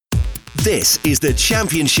This is the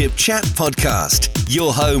Championship Chat Podcast,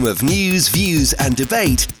 your home of news, views and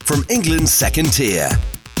debate from England's second tier.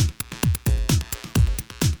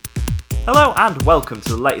 Hello and welcome to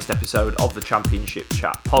the latest episode of the Championship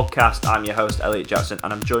Chat Podcast. I'm your host, Elliot Jackson,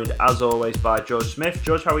 and I'm joined as always by George Smith.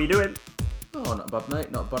 George, how are you doing? Oh, not bad,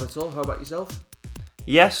 mate. Not bad at all. How about yourself?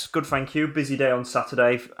 Yes, good, thank you. Busy day on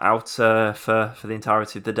Saturday, out for the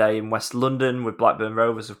entirety of the day in West London with Blackburn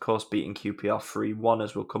Rovers, of course, beating QPR 3-1,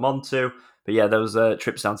 as we'll come on to. But yeah, those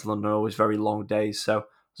trips down to London are always very long days, so I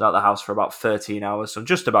was out of the house for about 13 hours, so I'm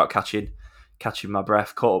just about catching my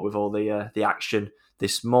breath, caught up with all the action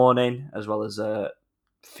this morning, as well as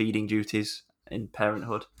feeding duties in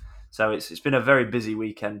parenthood. So it's been a very busy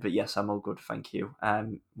weekend, but yes, I'm all good, thank you.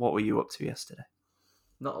 What were you up to yesterday?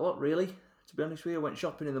 Not a lot, really. To be honest with you, I went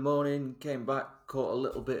shopping in the morning, came back, caught a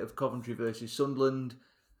little bit of Coventry versus Sunderland,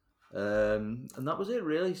 and that was it,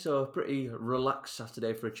 really. So a pretty relaxed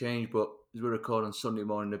Saturday for a change, but as we record on Sunday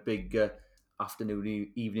morning, a big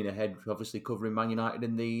afternoon, evening ahead, obviously covering Man United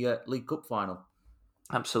in the League Cup final.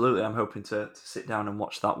 Absolutely, I'm hoping to sit down and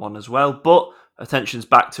watch that one as well. But attention's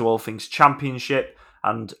back to all things Championship,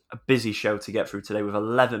 and a busy show to get through today with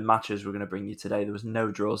 11 matches we're going to bring you today. There was no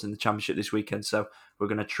draws in the Championship this weekend, so we're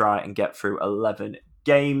going to try and get through 11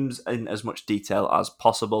 games in as much detail as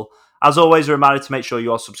possible. As always, a reminder to make sure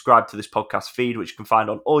you are subscribed to this podcast feed, which you can find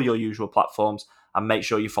on all your usual platforms, and make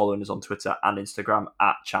sure you're following us on Twitter and Instagram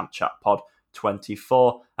at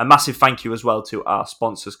ChampChatPod24. A massive thank you as well to our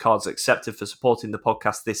sponsors, Cards Accepted, for supporting the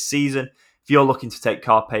podcast this season. If you're looking to take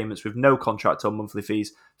card payments with no contract or monthly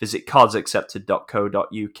fees, visit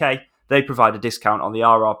cardsaccepted.co.uk. They provide a discount on the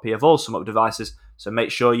RRP of all SumUp devices, so make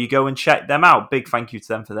sure you go and check them out. Big thank you to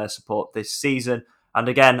them for their support this season. And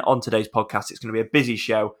again, on today's podcast, it's going to be a busy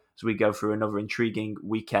show as we go through another intriguing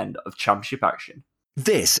weekend of Championship action.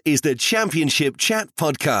 This is the Championship Chat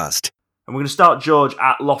Podcast. And we're going to start, George,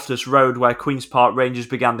 at Loftus Road, where Queen's Park Rangers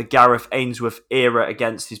began the Gareth Ainsworth era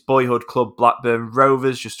against his boyhood club Blackburn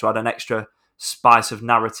Rovers, just to add an extra spice of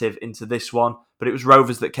narrative into this one. But it was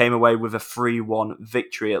Rovers that came away with a 3-1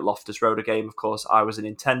 victory at Loftus Road, a game, of course, I was in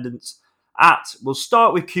attendance at. We'll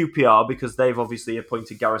start with QPR, because they've obviously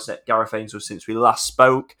appointed Gareth Ainsworth since we last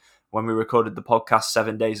spoke. When we recorded the podcast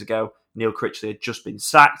 7 days ago, Neil Critchley had just been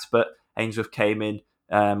sacked, but Ainsworth came in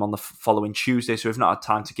on the following Tuesday, so we've not had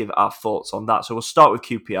time to give our thoughts on that. So we'll start with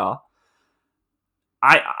QPR.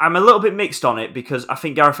 I'm a little bit mixed on it, because I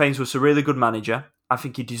think Gareth Ainsworth's a really good manager. I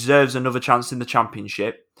think he deserves another chance in the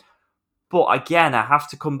Championship. But again, I have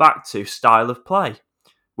to come back to style of play,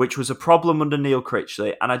 which was a problem under Neil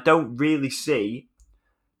Critchley, and I don't really see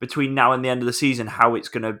between now and the end of the season how it's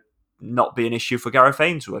going to not be an issue for Gareth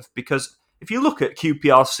Ainsworth. Because if you look at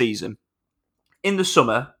QPR's season, in the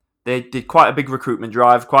summer, they did quite a big recruitment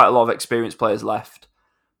drive, quite a lot of experienced players left.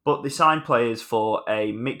 But they signed players for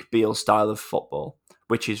a Mick Beale style of football,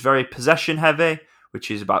 which is very possession heavy,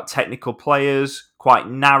 which is about technical players, quite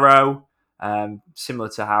narrow, similar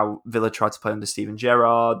to how Villa tried to play under Steven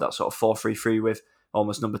Gerrard, that sort of 4-3-3 with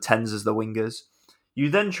almost number 10s as the wingers.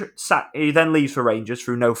 You then leave for Rangers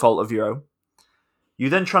through no fault of your own. You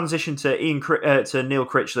then transition to Neil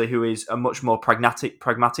Critchley, who is a much more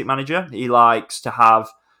pragmatic manager. He likes to have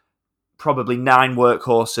probably 9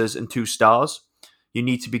 workhorses and 2 stars. You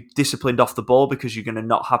need to be disciplined off the ball, because you're going to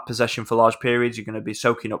not have possession for large periods. You're going to be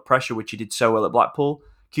soaking up pressure, which he did so well at Blackpool.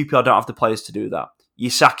 QPR don't have the players to do that. You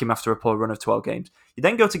sack him after a poor run of 12 games. You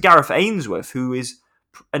then go to Gareth Ainsworth, who is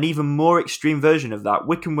an even more extreme version of that.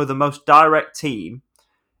 Wycombe were the most direct team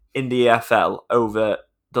in the EFL over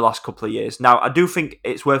the last couple of years. Now, I do think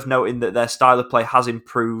it's worth noting that their style of play has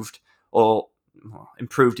improved, or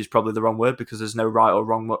improved is probably the wrong word, because there's no right or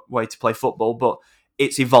wrong way to play football, but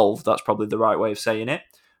it's evolved. That's probably the right way of saying it.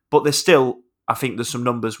 But there's still, I think there's some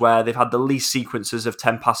numbers where they've had the least sequences of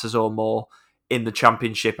 10 passes or more in the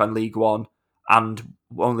Championship and League One, and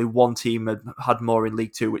only one team had more in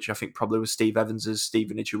League Two, which I think probably was Steve Evans'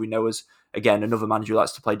 Stevenage, who we know as, again, another manager who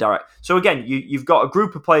likes to play direct. So again, you've got a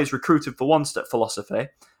group of players recruited for one philosophy,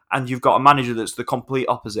 and you've got a manager that's the complete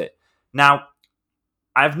opposite. Now,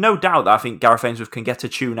 I have no doubt that I think Gareth Ainsworth can get a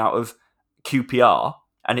tune out of QPR,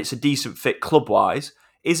 and it's a decent fit club-wise.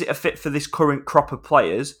 Is it a fit for this current crop of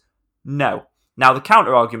players? No. Now, the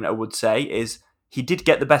counter-argument I would say is he did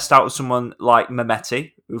get the best out of someone like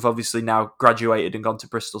Mehmeti, who've obviously now graduated and gone to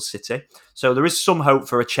Bristol City. So there is some hope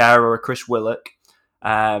for a Chair or a Chris Willock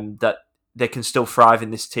that they can still thrive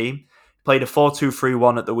in this team. Played a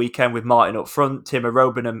 4-2-3-1 at the weekend with Martin up front, Timo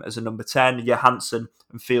Robenham as a number 10, Johansson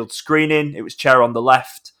and field screening. It was Chair on the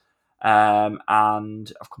left, and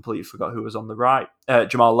I've completely forgot who was on the right.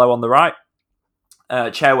 Jamal Lowe on the right.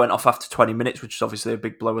 Chair went off after 20 minutes, which is obviously a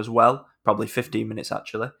big blow as well. Probably 15 minutes,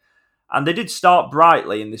 actually. And they did start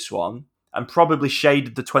brightly in this one and probably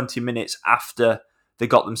shaded the 20 minutes after they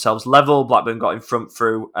got themselves level. Blackburn got in front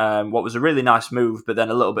through what was a really nice move, but then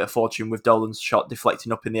a little bit of fortune with Dolan's shot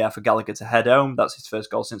deflecting up in the air for Gallagher to head home. That's his first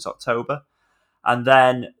goal since October. And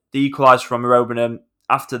then the equaliser from Irobonen.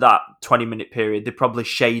 After that 20-minute period, they probably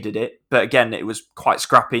shaded it. But again, it was quite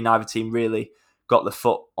scrappy. Neither team really got the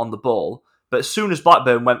foot on the ball. But as soon as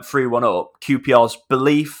Blackburn went 3-1 up, QPR's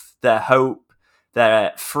belief, their hope,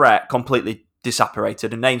 their threat completely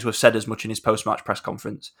disapparated. And Ainsworth said as much in his post-match press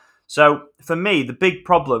conference. So for me, the big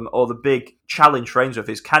problem or the big challenge for Ainsworth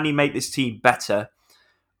is, can he make this team better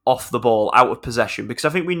off the ball, out of possession? Because I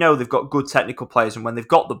think we know they've got good technical players, and when they've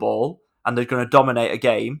got the ball and they're going to dominate a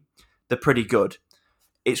game, they're pretty good.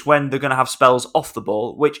 It's when they're going to have spells off the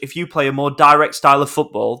ball, which if you play a more direct style of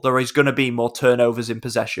football, there is going to be more turnovers in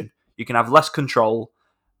possession. You can have less control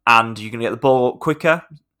and you can get the ball up quicker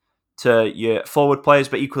to your forward players,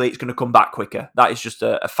 but equally it's going to come back quicker. That is just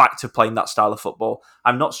a fact of playing that style of football.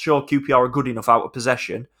 I'm not sure QPR are good enough out of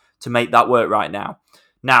possession to make that work right now.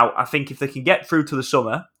 Now, I think if they can get through to the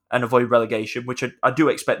summer and avoid relegation, which I do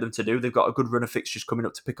expect them to do, they've got a good run of fixtures coming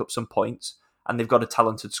up to pick up some points, and they've got a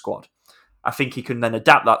talented squad. I think he can then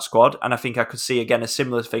adapt that squad, and I think I could see again a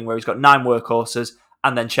similar thing where he's got 9 workhorses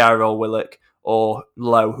and then Cherry or Willock or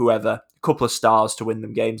Lowe, whoever, a couple of stars to win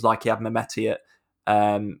them games like he had Mehmeti at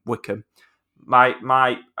Wickham.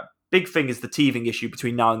 My big thing is the teething issue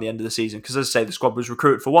between now and the end of the season, because as I say, the squad was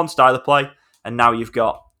recruited for one style of play, and now you've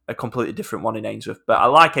got a completely different one in Ainsworth. But I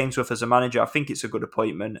like Ainsworth as a manager. I think it's a good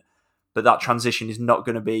appointment, but that transition is not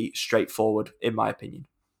going to be straightforward, in my opinion.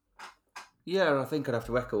 Yeah, I think I'd have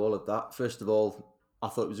to echo all of that. First of all, I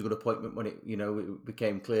thought it was a good appointment when it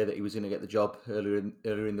became clear that he was going to get the job earlier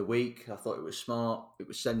in the week. I thought it was smart, it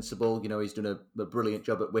was sensible. He's done a brilliant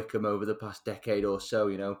job at Wickham over the past decade or so.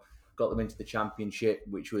 Got them into the Championship,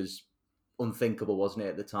 which was unthinkable, wasn't it,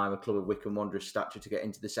 at the time? A club of Wickham Wanderers stature to get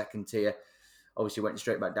into the second tier. Obviously went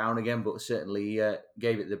straight back down again, but certainly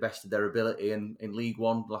gave it the best of their ability. And in League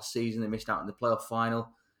One last season, they missed out in the playoff final.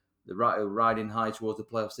 The riding high towards the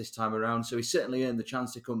playoffs this time around. So he certainly earned the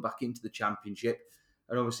chance to come back into the Championship,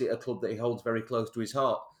 and obviously a club that he holds very close to his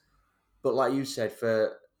heart. But like you said,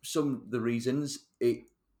 for some of the reasons, it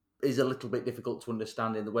is a little bit difficult to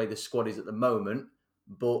understand in the way the squad is at the moment.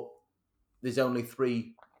 But there's only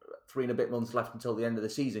three and a bit months left until the end of the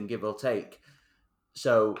season, give or take.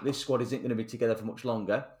 So this squad isn't going to be together for much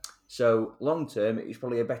longer. So long term, it's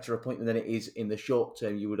probably a better appointment than it is in the short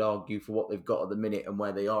term, you would argue, for what they've got at the minute and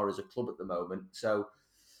where they are as a club at the moment. So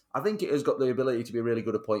I think it has got the ability to be a really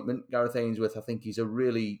good appointment. Gareth Ainsworth, I think he's a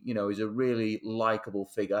really likeable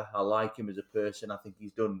figure. I like him as a person. I think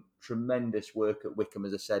he's done tremendous work at Wickham,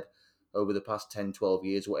 as I said, over the past 10, 12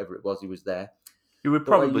 years, whatever it was he was there. You would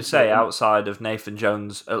probably say, outside of Nathan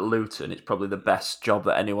Jones at Luton, it's probably the best job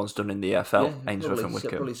that anyone's done in the EFL, Ainsworth and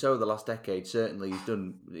Wickham. Probably so, the last decade, certainly.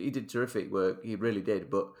 He did terrific work, he really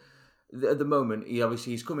did. But at the moment,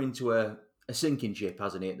 he's come into a sinking ship,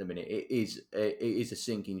 hasn't he, at the minute? It is a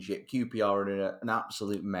sinking ship. QPR are in an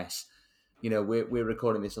absolute mess. We're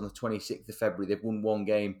recording this on the 26th of February. They've won one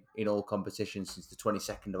game in all competitions since the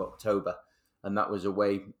 22nd of October. And that was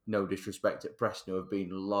away, no disrespect, at Preston, who have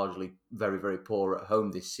been largely very, very poor at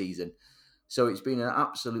home this season. So it's been an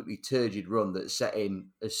absolutely turgid run that set in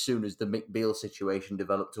as soon as the Mick Beale situation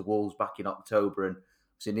developed to Wolves back in October. And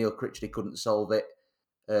obviously Neil Critchley couldn't solve it.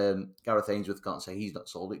 Gareth Ainsworth can't say he's not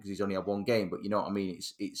solved it because he's only had one game. But you know what I mean?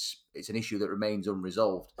 It's an issue that remains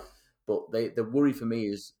unresolved. But the worry for me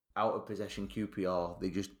is out of possession QPR.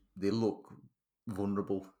 They look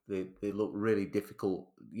vulnerable. They look really difficult,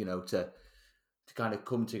 to kind of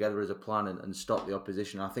come together as a plan and stop the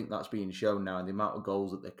opposition. I think that's being shown now in the amount of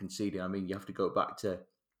goals that they're conceding. I mean, you have to go back to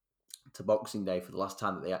Boxing Day for the last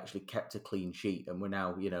time that they actually kept a clean sheet, and we're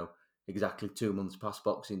now, exactly 2 months past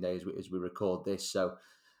Boxing Day as we record this. So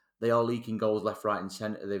they are leaking goals left, right, and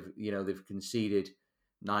centre. They've conceded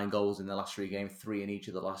 9 goals in the last 3 games, 3 in each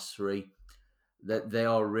of the last 3. They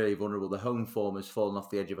are really vulnerable. The home form has fallen off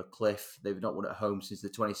the edge of a cliff. They've not won at home since the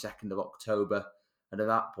 22nd of October. And at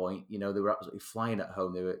that point, they were absolutely flying at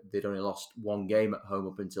home. They'd only lost 1 game at home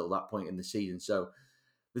up until that point in the season. So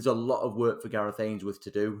there's a lot of work for Gareth Ainsworth to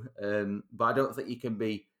do. But I don't think you can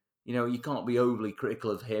be, you can't be overly critical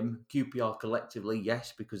of him. QPR collectively,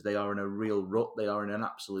 yes, because they are in a real rut. They are in an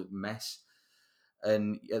absolute mess.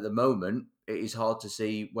 And at the moment, it is hard to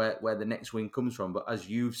see where the next win comes from. But as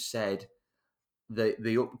you've said,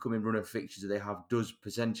 the upcoming run of fixtures that they have does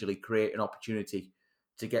potentially create an opportunity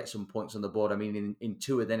to get some points on the board. I mean, in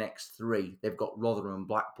 2 of the next 3, they've got Rotherham and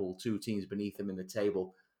Blackpool, 2 teams beneath them in the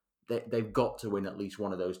table. They've got to win at least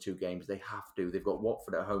one of those 2 games. They have to. They've got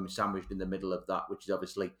Watford at home sandwiched in the middle of that, which is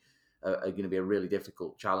obviously going to be a really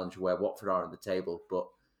difficult challenge where Watford are on the table. But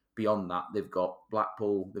beyond that, they've got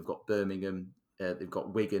Blackpool, they've got Birmingham, they've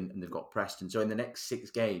got Wigan, and they've got Preston. So in the next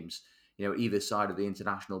 6 games, either side of the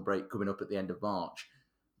international break coming up at the end of March,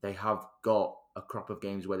 they have got a crop of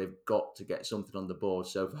games where they've got to get something on the board.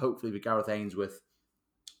 So hopefully with Gareth Ainsworth,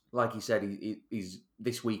 like he said, he's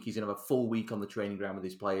this week he's going to have a full week on the training ground with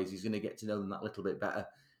his players. He's going to get to know them that little bit better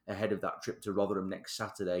ahead of that trip to Rotherham next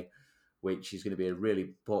Saturday, which is going to be a really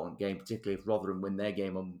important game, particularly if Rotherham win their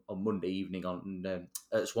game on Monday evening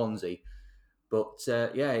at Swansea. But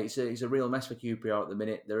it's a real mess for QPR at the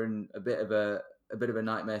minute. They're in a bit of a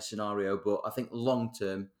nightmare scenario. But I think long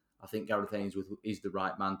term, I think Gareth Ainsworth is the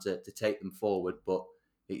right man to take them forward. But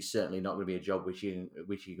it's certainly not going to be a job which you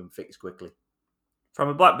can fix quickly. From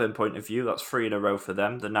a Blackburn point of view, that's 3 in a row for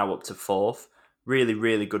them. They're now up to 4th. Really,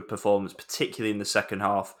 really good performance, particularly in the second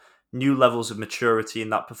half. New levels of maturity in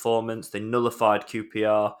that performance. They nullified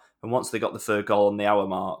QPR, and once they got the 3rd goal on the hour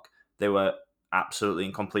mark, they were absolutely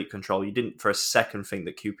in complete control. You didn't for a second think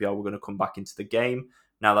that QPR were going to come back into the game.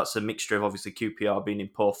 Now that's a mixture of obviously QPR being in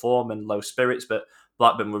poor form and low spirits, but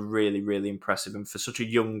Blackburn were really, really impressive. And for such a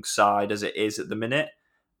young side as it is at the minute,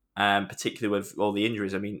 particularly with all the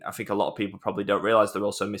injuries, I mean, I think a lot of people probably don't realise they're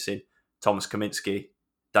also missing Thomas Kaminski,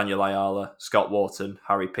 Daniel Ayala, Scott Wharton,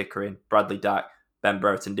 Harry Pickering, Bradley Dack, Ben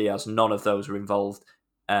Brereton Diaz. None of those were involved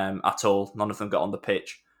at all. None of them got on the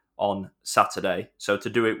pitch on Saturday. So to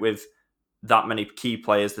do it with that many key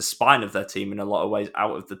players, the spine of their team in a lot of ways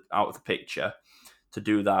out of the picture, to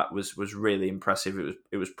do that was really impressive.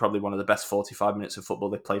 It was probably one of the best 45 minutes of football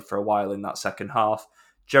they played for a while in that second half.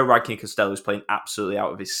 Joe Rankin-Costello is playing absolutely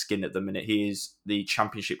out of his skin at the minute. He is the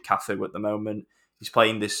Championship Cafu at the moment. He's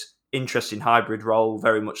playing this interesting hybrid role,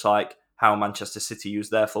 very much like how Manchester City use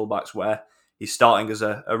their fullbacks, where he's starting as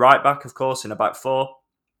a right back, of course, in a back 4,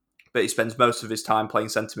 but he spends most of his time playing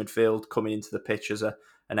centre midfield, coming into the pitch as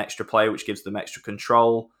an extra player, which gives them extra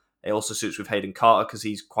control. It also suits with Hayden Carter because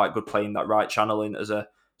he's quite good playing that right channel in as a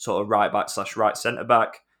sort of right back / right centre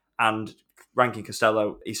back. And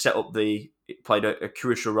Rankin-Costello, he played a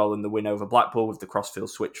crucial role in the win over Blackpool with the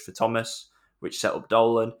crossfield switch for Thomas, which set up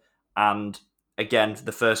Dolan. And again,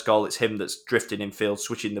 the first goal, it's him that's drifting in field,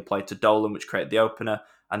 switching the play to Dolan, which created the opener.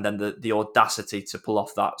 And then the audacity to pull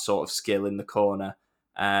off that sort of skill in the corner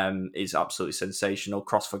is absolutely sensational.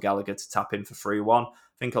 Cross for Gallagher to tap in for 3-1.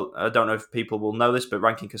 I don't know if people will know this, but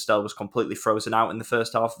Rankin-Costello was completely frozen out in the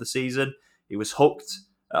first half of the season. He was hooked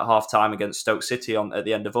at half-time against Stoke City at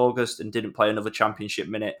the end of August and didn't play another Championship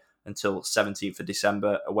minute until 17th of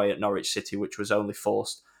December away at Norwich City, which was only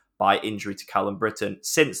forced by injury to Callum Britton.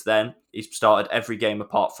 Since then, he's started every game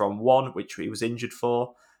apart from one, which he was injured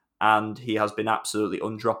for, and he has been absolutely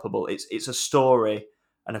undroppable. It's a story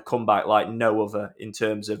and a comeback like no other in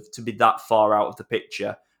terms of to be that far out of the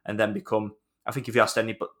picture and then become, I think if you asked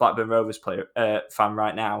any Blackburn Rovers fan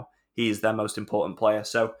right now, he is their most important player.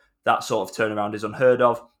 So that sort of turnaround is unheard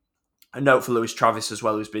of. A note for Lewis Travis as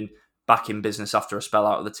well, who's been back in business after a spell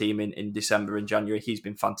out of the team in December and January. He's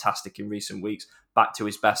been fantastic in recent weeks, back to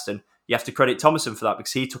his best. And you have to credit Thomason for that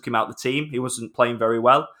because he took him out of the team. He wasn't playing very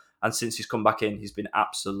well. And since he's come back in, he's been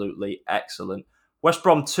absolutely excellent. West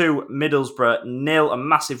Brom 2, Middlesbrough 0. A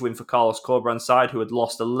massive win for Carlos Corberán's side, who had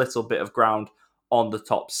lost a little bit of ground on the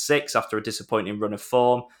top 6 after a disappointing run of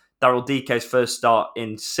form. Daryl Dike's first start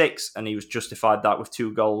in 6, and he was justified that with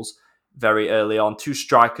 2 goals very early on. 2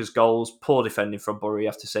 strikers' goals, poor defending from Bury, you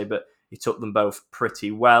have to say, but he took them both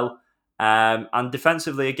pretty well. And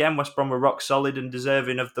defensively, again, West Brom were rock solid and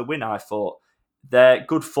deserving of the win, I thought. Their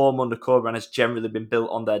good form under Corberán has generally been built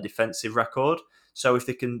on their defensive record. So if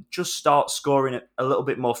they can just start scoring a little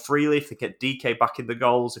bit more freely, if they get Dike back in the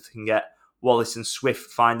goals, if they can get Wallace and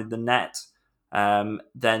Swift finding the net,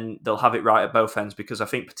 then they'll have it right at both ends, because I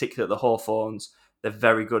think particularly at the Hawthorns, they're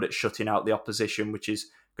very good at shutting out the opposition, which is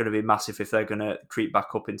going to be massive if they're going to creep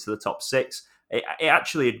back up into the top 6. It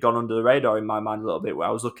actually had gone under the radar in my mind a little bit where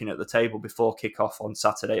I was looking at the table before kick-off on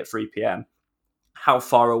Saturday at 3 p.m, how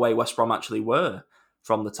far away West Brom actually were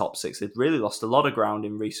from the top 6. They'd really lost a lot of ground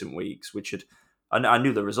in recent weeks, which had, I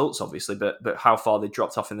knew the results obviously, but how far they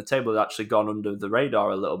dropped off in the table had actually gone under the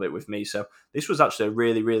radar a little bit with me. So this was actually a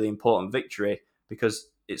really, really important victory, because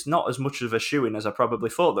it's not as much of a shoo-in as I probably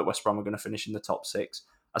thought that West Brom were going to finish in the top 6.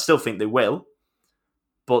 I still think they will,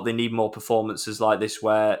 but they need more performances like this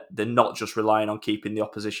where they're not just relying on keeping the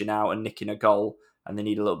opposition out and nicking a goal, and they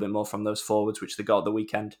need a little bit more from those forwards, which they got at the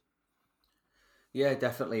weekend. Yeah,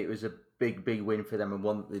 definitely. It was a big win for them and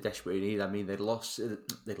one that they desperately need. I mean, they'd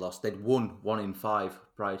won 1 in 5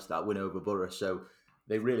 prior to that win over Borough, so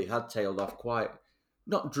they really had tailed off quite,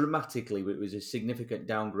 not dramatically, but it was a significant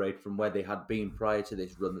downgrade from where they had been prior to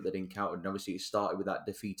this run that they'd encountered. And obviously, it started with that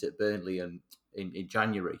defeat at Burnley in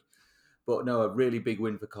January. But no, a really big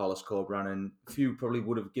win for Carlos Corberán, and few probably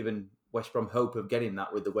would have given West Brom hope of getting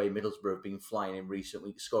that with the way Middlesbrough have been flying in recent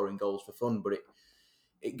weeks, scoring goals for fun. But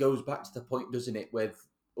it goes back to the point, doesn't it, with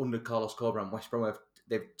under Carlos Corberán, West Brom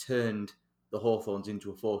they've turned the Hawthorns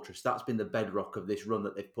into a fortress. That's been the bedrock of this run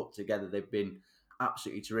that they've put together. They've been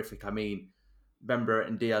absolutely terrific. I mean, Ben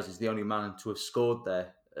Brereton Diaz is the only man to have scored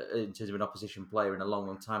there in terms of an opposition player in a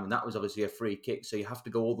long time, and that was obviously a free kick. So you have to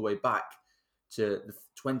go all the way back to the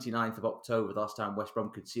 29th of October, the last time West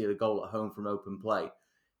Brom could see a goal at home from open play.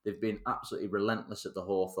 They've been absolutely relentless at the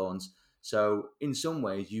Hawthorns. So in some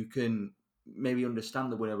ways, you can maybe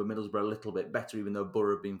understand the win over Middlesbrough a little bit better, even though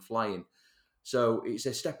Borough have been flying. So it's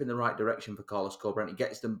a step in the right direction for Carlos Corberán. It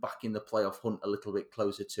gets them back in the playoff hunt a little bit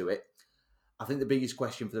closer to it. I think the biggest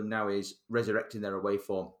question for them now is resurrecting their away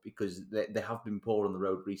form, because they have been poor on the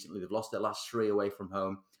road recently. They've lost their last 3 away from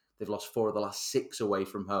home. They've lost 4 of the last 6 away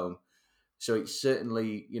from home. So it's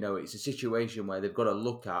certainly, it's a situation where they've got to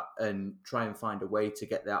look at and try and find a way to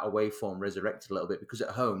get that away form resurrected a little bit, because at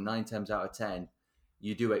home, 9 times out of 10,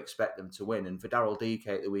 you do expect them to win. And for Daryl Dike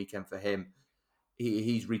at the weekend, for him,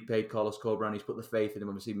 he's repaid Carlos Corberán. He's put the faith in him.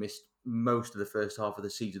 Obviously missed most of the first half of the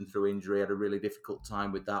season through injury, had a really difficult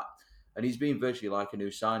time with that. And he's been virtually like a new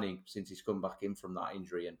signing since he's come back in from that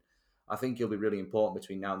injury. And I think he'll be really important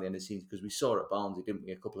between now and the end of the season, because we saw at Barnsley, didn't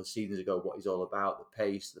we, a couple of seasons ago, what he's all about: the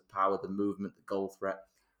pace, the power, the movement, the goal threat.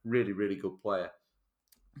 Really, really good player.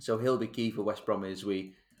 So he'll be key for West Brom as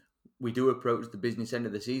we do approach the business end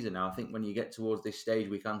of the season now. I think when you get towards this stage,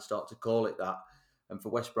 we can start to call it that. And for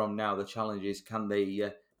West Brom now, the challenge is, can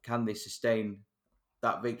they sustain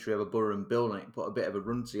that victory over Borough and build on it, put a bit of a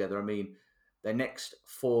run together? I mean, their next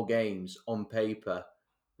 4 games on paper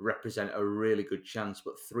represent a really good chance,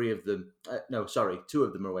 but 2 of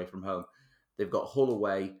them are away from home. They've got Hull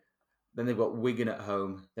away, then they've got Wigan at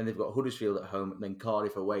home, then they've got Huddersfield at home, and then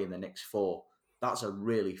Cardiff away in the next 4. That's a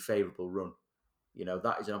really favourable run.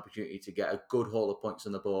 That is an opportunity to get a good haul of points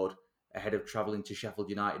on the board ahead of travelling to Sheffield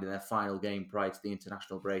United in their final game prior to the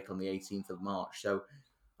international break on the 18th of March. So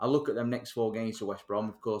I look at them next 4 games for West Brom.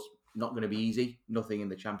 Of course, not going to be easy. Nothing in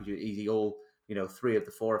the Championship is easy. All 3 of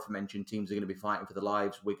the 4 aforementioned teams are going to be fighting for their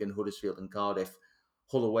lives: Wigan, Huddersfield and Cardiff.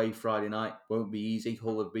 Hull away Friday night won't be easy.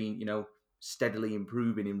 Hull have been, steadily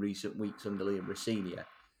improving in recent weeks under Liam Rosenior.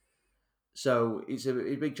 So it's a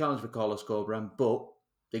big challenge for Carlos Corberán, but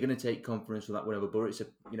they're going to take confidence from that win over Borough. It's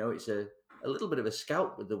a little bit of a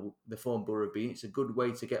scalp with the form Borough have been. It's a good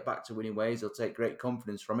way to get back to winning ways. They'll take great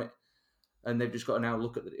confidence from it. And they've just got to now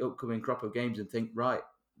look at the upcoming crop of games and think, right,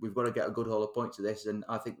 we've got to get a good haul of points to this. And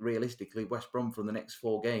I think realistically, West Brom from the next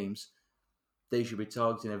 4 games, they should be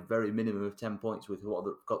targeting a very minimum of 10 points with what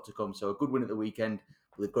they've got to come. So a good win at the weekend,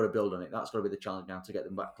 but they've got to build on it. That's got to be the challenge now, to get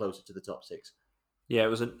them back closer to the top 6. Yeah, it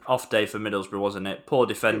was an off day for Middlesbrough, wasn't it? Poor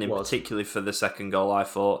defending, particularly for the second goal, I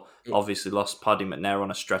thought. Obviously lost Paddy McNair on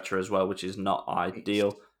a stretcher as well, which is not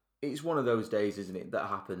ideal. It's one of those days, isn't it, that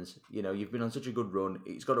happens. You've been on such a good run.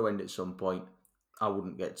 It's got to end at some point. I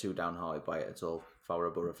wouldn't get too downhearted by it at all if I were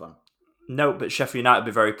a Borough fan. No, but Sheffield United will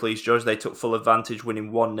be very pleased, George. They took full advantage,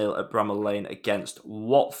 winning 1-0 at Bramall Lane against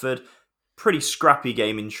Watford. Pretty scrappy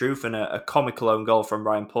game in truth, and a comical own goal from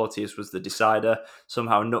Ryan Porteous was the decider,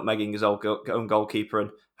 somehow nutmegging his own goalkeeper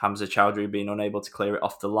and Hamza Chowdhury being unable to clear it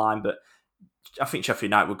off the line. But I think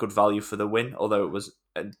Sheffield United were good value for the win, although it was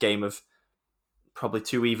a game of probably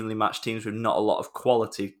 2 evenly matched teams with not a lot of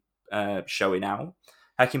quality showing out.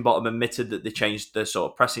 Heckingbottom admitted that they changed their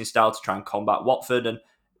sort of pressing style to try and combat Watford and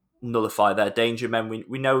nullify their danger men.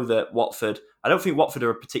 We know that Watford, I don't think Watford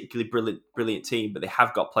are a particularly brilliant team, but they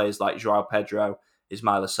have got players like João Pedro,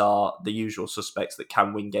 Ismail Assar, the usual suspects that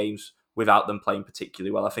can win games without them playing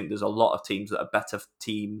particularly well. I think there's a lot of teams that are better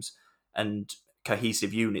teams and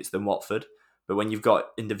cohesive units than Watford, but when you've got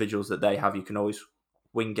individuals that they have, you can always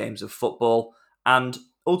win games of football. And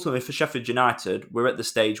ultimately for Sheffield United, we're at the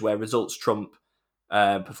stage where results trump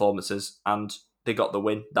performances, and they got the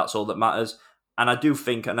win. That's all that matters. And I do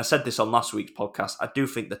think, and I said this on last week's podcast, I do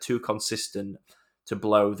think they're too consistent to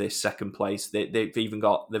blow this second place. They've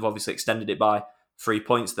obviously extended it by 3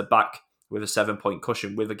 points. They're back with a 7-point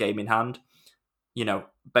cushion with a game in hand.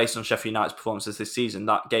 Based on Sheffield United's performances this season,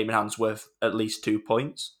 that game in hand's worth at least 2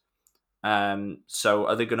 points. So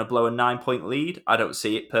are they going to blow a 9-point lead? I don't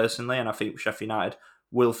see it personally, and I think Sheffield United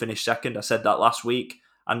will finish second. I said that last week.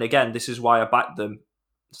 And again, this is why I backed them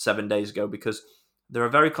 7 days ago, because they're a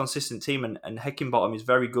very consistent team, and Heckingbottom is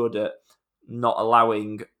very good at not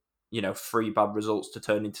allowing 3 bad results to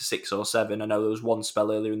turn into 6 or 7. I know there was one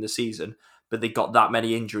spell earlier in the season, but they got that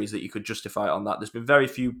many injuries that you could justify it on that. There's been very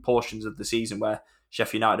few portions of the season where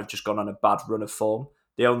Sheffield United have just gone on a bad run of form.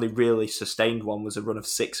 The only really sustained one was a run of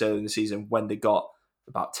 6 early in the season when they got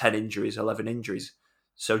about 10 injuries, 11 injuries.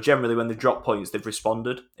 So generally when they've dropped points, they've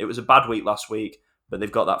responded. It was a bad week last week, but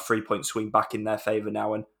they've got that 3-point swing back in their favour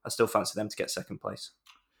now, and I still fancy them to get second place.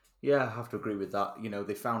 Yeah, I have to agree with that.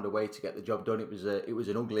 They found a way to get the job done. It was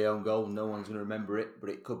an ugly own goal. No one's going to remember it, but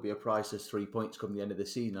it could be a priceless 3 points come the end of the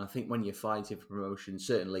season. I think when you're fighting for promotion,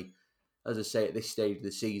 certainly, as I say, at this stage of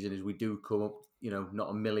the season, as we do come up,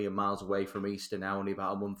 not a million miles away from Easter now, only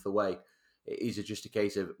about a month away, it is just a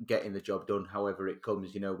case of getting the job done however it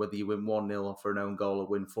comes. Whether you win 1-0 for an own goal or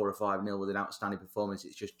win 4 or 5-0 with an outstanding performance,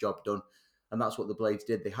 it's just job done. And that's what the Blades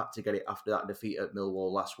did. They had to get it after that defeat at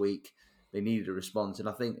Millwall last week. They needed a response. And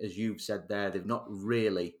I think, as you've said there, they've not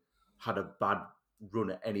really had a bad run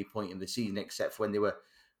at any point in the season, except for when they were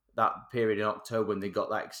that period in October when they got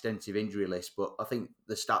that extensive injury list. But I think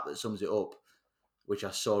the stat that sums it up, which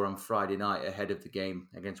I saw on Friday night ahead of the game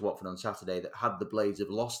against Watford on Saturday, that had the Blades have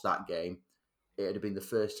lost that game, it would have been the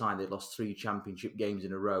first time they'd lost 3 championship games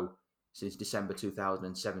in a row since December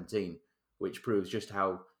 2017, which proves just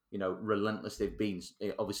how relentless they've been.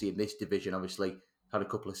 Obviously in this division, had a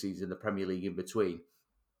couple of seasons in the Premier League in between.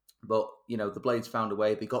 But, the Blades found a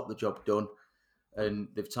way. They got the job done and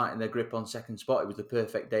they've tightened their grip on second spot. It was the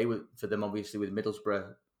perfect day for them, obviously, with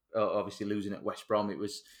Middlesbrough obviously losing at West Brom. It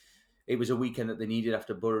was a weekend that they needed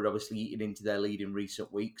after Borough had obviously eaten into their lead in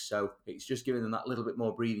recent weeks. So it's just giving them that little bit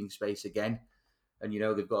more breathing space again. And,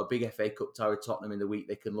 they've got a big FA Cup tie with Tottenham in the week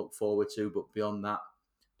they can look forward to. But beyond that,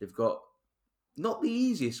 they've got not the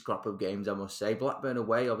easiest crop of games, I must say. Blackburn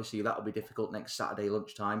away, obviously, that'll be difficult next Saturday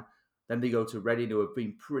lunchtime. Then they go to Reading, who have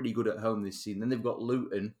been pretty good at home this season. Then they've got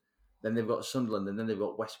Luton, then they've got Sunderland, and then they've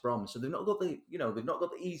got West Brom. So they've not got the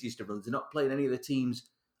easiest of runs. They're not playing any of the teams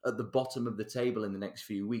at the bottom of the table in the next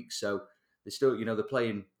few weeks. So they're still, they're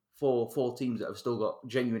playing four teams that have still got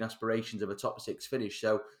genuine aspirations of a top 6 finish.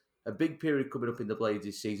 So a big period coming up in the Blades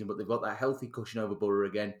this season, but they've got that healthy cushion over Borough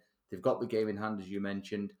again. They've got the game in hand, as you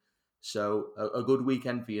mentioned. So a good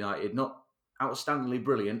weekend for United. Not outstandingly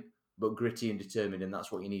brilliant, but gritty and determined, and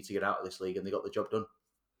that's what you need to get out of this league, and they got the job done.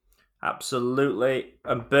 Absolutely.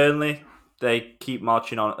 And Burnley, they keep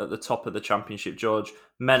marching on at the top of the Championship, George.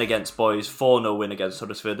 Men against boys, 4-0 win against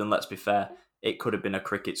Huddersfield, and let's be fair, it could have been a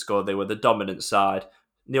cricket score. They were the dominant side.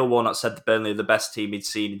 Neil Warnock said that Burnley are the best team he'd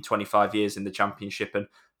seen in 25 years in the Championship, and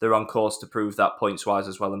they're on course to prove that points-wise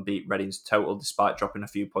as well and beat Reading's total despite dropping a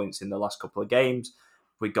few points in the last couple of games.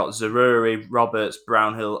 We got Zaroury, Roberts,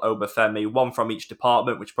 Brownhill, Obafemi, one from each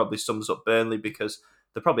department, which probably sums up Burnley because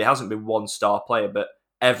there probably hasn't been one star player, but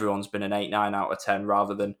everyone's been an 8, 9 out of 10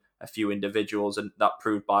 rather than a few individuals, and that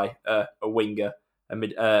proved by a winger,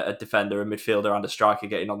 a defender, a midfielder and a striker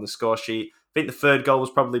getting on the score sheet. I think the third goal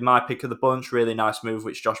was probably my pick of the bunch. Really nice move,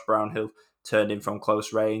 which Josh Brownhill turned in from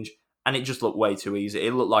close range, and it just looked way too easy.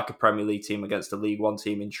 It looked like a Premier League team against a League One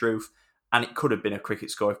team in truth. And it could have been a cricket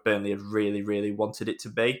score if Burnley had really, really wanted it to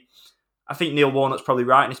be. I think Neil Warnock's probably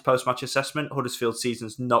right in his post-match assessment. Huddersfield's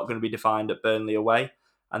season's not going to be defined at Burnley away,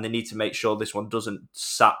 and they need to make sure this one doesn't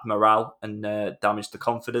sap morale and damage the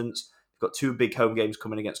confidence. They've got 2 big home games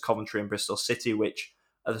coming against Coventry and Bristol City, which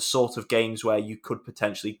are the sort of games where you could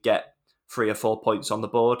potentially get 3 or 4 points on the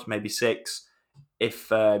board, maybe 6,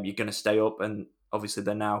 if you're going to stay up. And obviously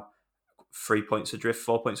they're now 3 points adrift,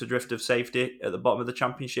 4 points adrift of safety at the bottom of the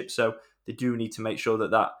Championship. So they do need to make sure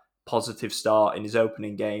that positive start in his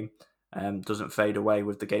opening game doesn't fade away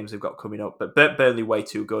with the games they've got coming up. But Burnley way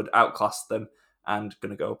too good, outclassed them, and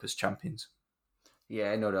going to go up as champions.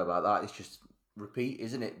 Yeah, no doubt about that. It's just repeat,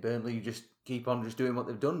 isn't it? Burnley just keep on just doing what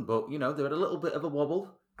they've done. But, they had a little bit of a wobble.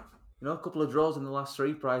 A couple of draws in the last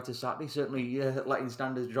 3 prior to Saturday. Certainly letting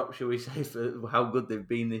standards drop, shall we say, for how good they've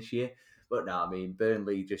been this year. But no,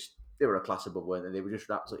 Burnley they were a class above, weren't they? They were just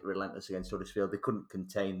absolutely relentless against Huddersfield. They couldn't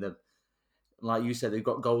contain them. Like you said, they've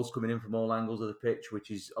got goals coming in from all angles of the pitch,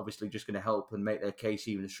 which is obviously just going to help and make their case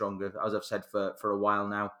even stronger. As I've said for a while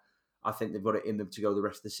now, I think they've got it in them to go the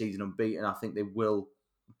rest of the season unbeaten. I think they will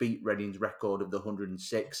beat Reading's record of the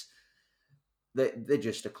 106. They're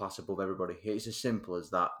just a class above everybody. It's as simple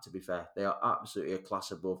as that, to be fair. They are absolutely a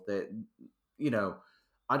class above.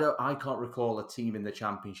 I can't recall a team in the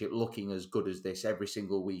Championship looking as good as this every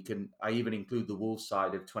single week. And I even include the Wolves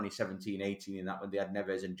side of 2017-18 in that when they had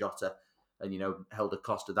Neves and Jota and, held a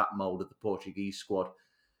cost of that mould of the Portuguese squad.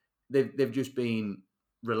 They've just been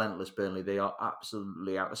relentless, Burnley. They are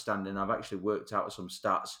absolutely outstanding. I've actually worked out some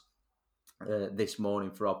stats this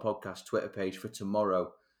morning for our podcast Twitter page for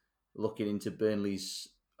tomorrow, looking into Burnley's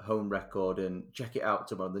home record, and check it out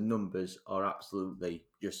tomorrow. The numbers are absolutely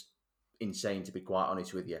just insane, to be quite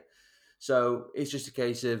honest with you. So it's just a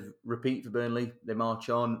case of repeat for Burnley. They march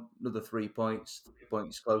on, another 3 points, 3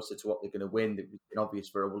 points closer to what they're going to win. It's been obvious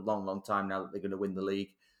for a long, long time now that they're going to win the league.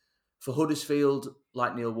 For Huddersfield,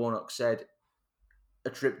 like Neil Warnock said,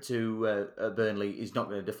 a trip to Burnley is not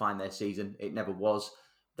going to define their season. It never was.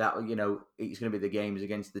 That, it's going to be the games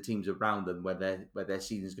against the teams around them where their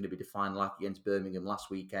season is going to be defined, like against Birmingham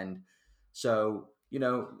last weekend. So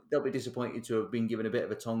they'll be disappointed to have been given a bit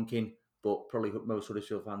of a tonking, but probably most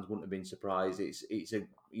Huddersfield fans wouldn't have been surprised. It's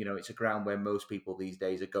a ground where most people these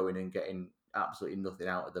days are going and getting absolutely nothing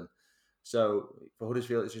out of them. So for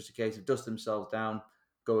Huddersfield, it's just a case of dust themselves down,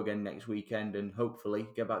 go again next weekend, and hopefully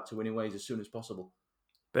get back to winning ways as soon as possible.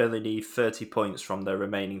 Burnley need 30 points from their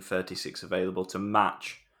remaining 36 available to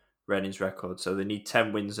match Reading's record. So they need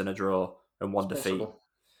 10 wins and a draw and one defeat.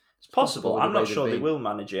 It's possible. I'm not sure they will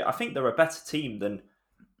manage it. I think they're a better team than...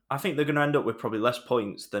 I think they're going to end up with probably less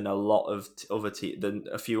points than a lot of than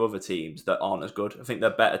a few other teams that aren't as good. I think they're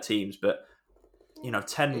better teams, but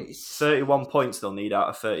 31 points they'll need out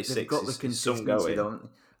of 36. They've got the consistency, don't they?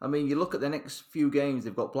 I mean, you look at the next few games,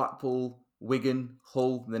 they've got Blackpool, Wigan,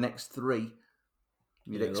 Hull, the next three.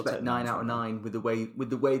 You'd expect 9 out of 9 with the way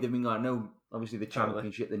they've been going. I know, obviously, the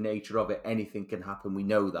Championship, the nature of it, anything can happen. We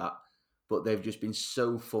know that. But they've just been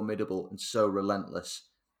so formidable and so relentless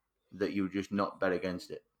that you would just not bet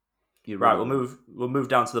against it. Right, we'll move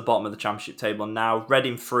down to the bottom of the Championship table now.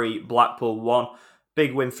 Reading 3, Blackpool 1.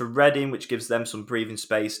 Big win for Reading, which gives them some breathing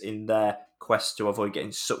space in their quest to avoid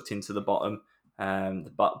getting sucked into the bottom.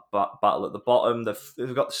 The battle at the bottom.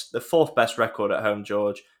 They've got the 4th best record at home,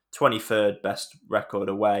 George. 23rd best record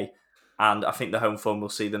away. And I think the home form will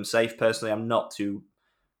see them safe. Personally, I'm not too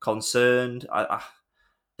concerned.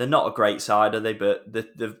 They're not a great side, are they? But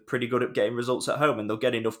they're pretty good at getting results at home, and they'll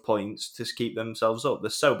get enough points to keep themselves up. They're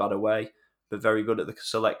so bad away, but very good at the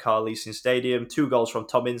Select Car Leasing Stadium. 2 goals from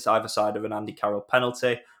Tom Ince, either side of an Andy Carroll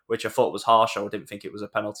penalty, which I thought was harsh. I didn't think it was a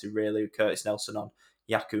penalty, really. Curtis Nelson on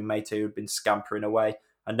Yaku Mete, who'd been scampering away.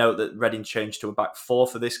 I note that Reading changed to a back 4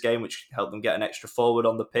 for this game, which helped them get an extra forward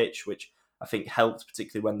on the pitch, which I think helped,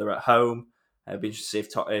 particularly when they're at home. It'd be interesting to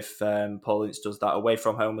see if Paul Ince does that away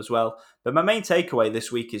from home as well. But my main takeaway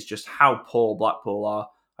this week is just how poor Blackpool are.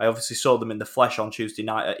 I obviously saw them in the flesh on Tuesday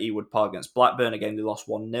night at Ewood Park against Blackburn. Again, they lost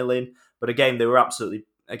 1-0 in. But again, they were absolutely,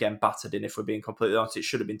 battered in, if we're being completely honest. It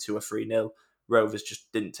should have been 2 or 3-0. Rovers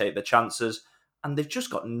just didn't take the chances. And they've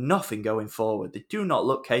just got nothing going forward. They do not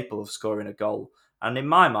look capable of scoring a goal. And in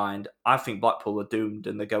my mind, I think Blackpool are doomed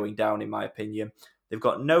and they're going down, in my opinion. They've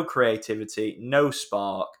got no creativity, no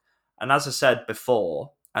spark. And as I said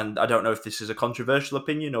before, and I don't know if this is a controversial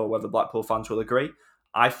opinion or whether Blackpool fans will agree,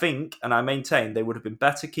 I think, and I maintain, they would have been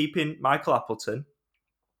better keeping Michael Appleton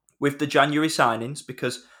with the January signings,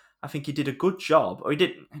 because I think he did a good job, or he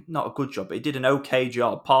did, not a good job, but he did an okay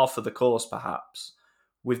job, par for the course perhaps,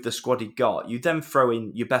 with the squad he got. You then throw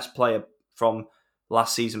in your best player from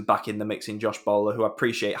last season back in the mix in Josh Bowler, who I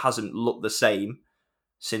appreciate hasn't looked the same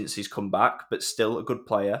since he's come back, but still a good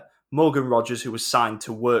player. Morgan Rogers, who was signed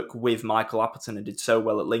to work with Michael Appleton and did so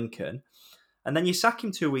well at Lincoln. And then you sack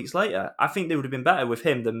him 2 weeks later. I think they would have been better with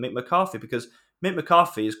him than Mick McCarthy, because Mick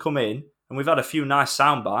McCarthy has come in and we've had a few nice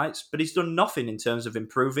sound bites, but he's done nothing in terms of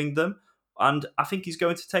improving them. And I think he's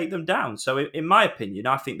going to take them down. So in my opinion,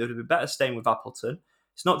 I think they would have been better staying with Appleton.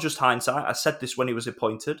 It's not just hindsight. I said this when he was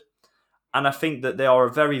appointed. And I think that they are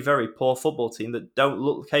a very, very poor football team that don't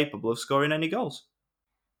look capable of scoring any goals.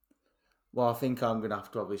 Well, I think I'm going to have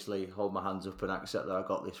to obviously hold my hands up and accept that I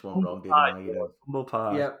got this one wrong, didn't I? Humble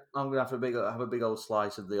pie. Yeah, I'm going to have a big old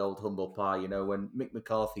slice of the old humble pie. When Mick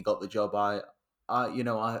McCarthy got the job, I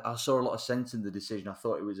saw a lot of sense in the decision. I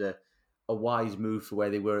thought it was a wise move for where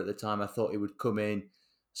they were at the time. I thought he would come in,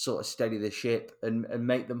 sort of steady the ship and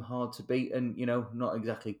make them hard to beat, and not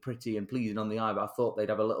exactly pretty and pleasing on the eye, but I thought they'd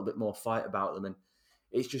have a little bit more fight about them, and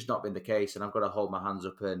it's just not been the case. And I've got to hold my hands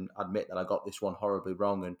up and admit that I got this one horribly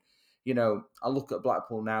wrong. And I look at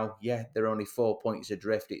Blackpool now. Yeah, they're only 4 points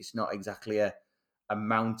adrift. It's not exactly a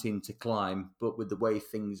mountain to climb, but with the way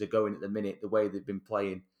things are going at the minute, the way they've been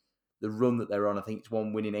playing, the run that they're on, I think it's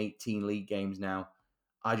one win in 18 league games now.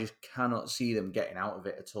 I just cannot see them getting out of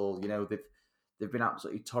it at all. They've been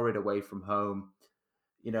absolutely torrid away from home.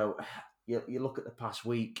 You look at the past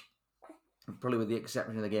week, probably with the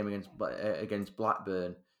exception of the game against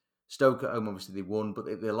Blackburn. Stoke at home, obviously they won, but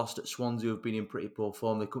they lost at Swansea, who've been in pretty poor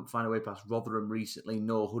form. They couldn't find a way past Rotherham recently,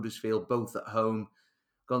 nor Huddersfield, both at home.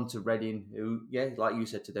 Gone to Reading, who, yeah, like you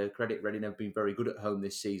said today, credit Reading, have been very good at home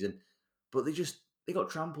this season. but they got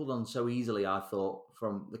trampled on so easily, I thought,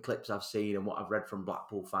 from the clips I've seen and what I've read from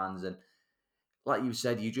Blackpool fans. And like you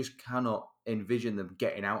said, you just cannot envision them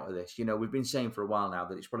getting out of this. We've been saying for a while now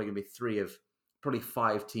that it's probably going to be 3 of probably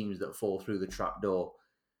 5 teams that fall through the trap door.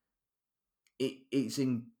 It's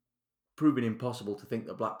proven impossible to think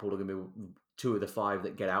that Blackpool are going to be 2 of the 5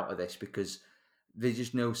 that get out of this, because there's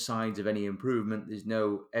just no signs of any improvement. There's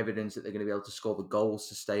no evidence that they're going to be able to score the goals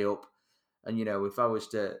to stay up. And, if I was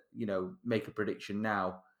to, make a prediction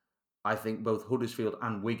now, I think both Huddersfield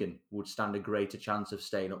and Wigan would stand a greater chance of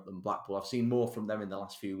staying up than Blackpool. I've seen more from them in the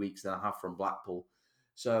last few weeks than I have from Blackpool.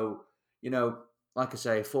 So, like I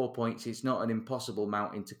say, 4 points, it's not an impossible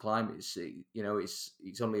mountain to climb.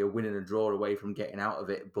 It's only a win and a draw away from getting out of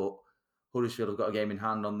it. But Huddersfield have got a game in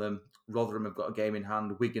hand on them. Rotherham have got a game in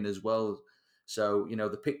hand. Wigan as well. So,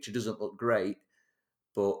 the picture doesn't look great,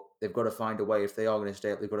 but they've got to find a way. If they are going to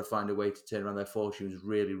stay up, they've got to find a way to turn around their fortunes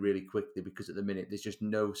really, really quickly, because at the minute, there's just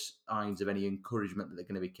no signs of any encouragement that they're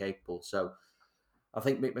going to be capable. So I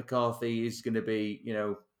think Mick McCarthy is going to be,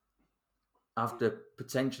 have to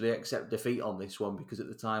potentially accept defeat on this one, because at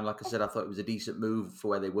the time, like I said, I thought it was a decent move for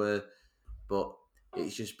where they were, but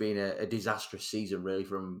it's just been a disastrous season, really,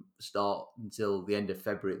 from start until the end of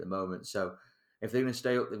February at the moment. So if they're going to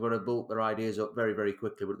stay up, they've got to bulk their ideas up very, very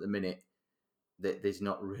quickly. But at the minute, there's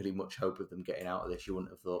not really much hope of them getting out of this, you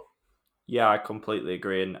wouldn't have thought. Yeah, I completely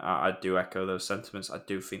agree, and I do echo those sentiments. I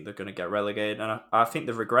do think they're going to get relegated, and I think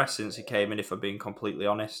they've regressed since he came in, if I'm being completely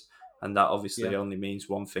honest. And that obviously only means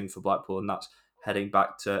one thing for Blackpool, and that's heading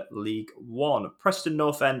back to League One. Preston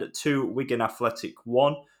North End 2, Wigan Athletic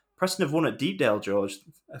 1. Preston have won at Deepdale, George.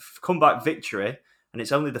 A comeback victory, and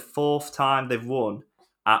it's only the 4th time they've won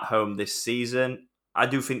at home this season. I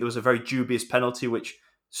do think there was a very dubious penalty which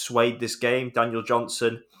swayed this game. Daniel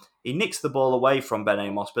Johnson, he nicks the ball away from Ben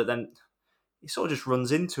Amos, but then he sort of just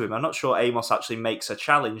runs into him. I'm not sure Amos actually makes a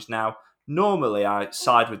challenge. Now, normally I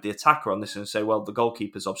side with the attacker on this and say, well, the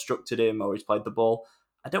goalkeeper's obstructed him or he's played the ball.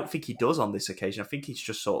 I don't think he does on this occasion. I think he's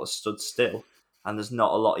just sort of stood still, and there's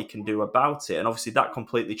not a lot he can do about it. And obviously that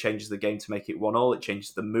completely changes the game to make it 1-1. It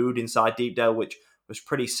changes the mood inside Deepdale, which was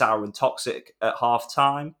pretty sour and toxic at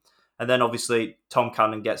half-time. And then obviously Tom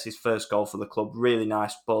Cannon gets his first goal for the club. Really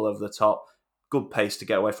nice ball over the top. Good pace to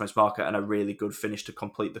get away from his marker, and a really good finish to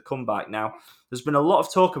complete the comeback. Now, there's been a lot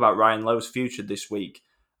of talk about Ryan Lowe's future this week,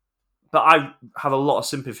 but I have a lot of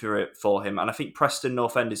sympathy for him, and I think Preston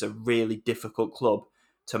North End is a really difficult club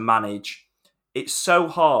to manage. It's so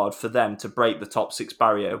hard for them to break the top 6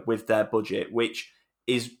 barrier with their budget, which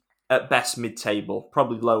is at best mid-table,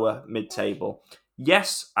 probably lower mid-table.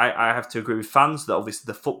 Yes, I have to agree with fans that obviously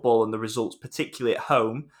the football and the results, particularly at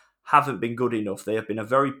home, haven't been good enough. They have been a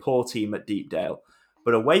very poor team at Deepdale,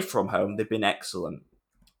 but away from home, they've been excellent.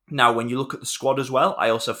 Now, when you look at the squad as well, I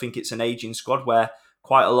also think it's an ageing squad where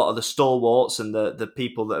quite a lot of the stalwarts and the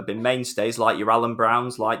people that have been mainstays, like your Alan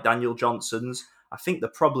Browns, like Daniel Johnsons, I think they're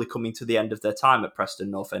probably coming to the end of their time at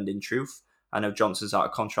Preston North End, in truth. I know Johnson's out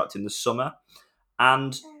of contract in the summer.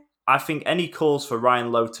 And I think any calls for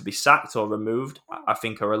Ryan Lowe to be sacked or removed, I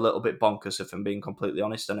think are a little bit bonkers, if I'm being completely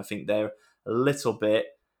honest. And I think they're a little bit,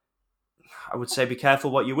 I would say, be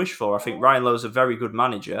careful what you wish for. I think Ryan Lowe's a very good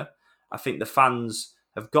manager. I think the fans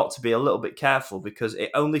have got to be a little bit careful, because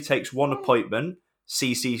it only takes one appointment.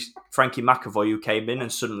 Frankie McAvoy, who came in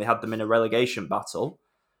and suddenly had them in a relegation battle.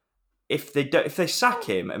 If they sack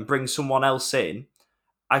him and bring someone else in,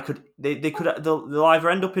 they'll either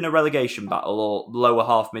end up in a relegation battle or lower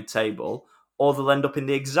half mid-table, or they'll end up in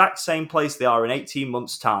the exact same place they are in 18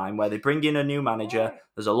 months' time, where they bring in a new manager.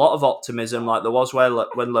 There's a lot of optimism, like there was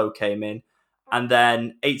when Lowe came in, and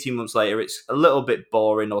then 18 months later, it's a little bit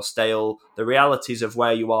boring or stale. The realities of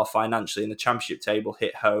where you are financially in the Championship table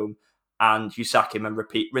hit home, and you sack him and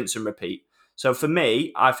rinse and repeat. So for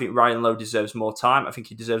me, I think Ryan Lowe deserves more time. I think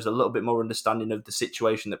he deserves a little bit more understanding of the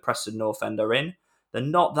situation that Preston North End are in. They're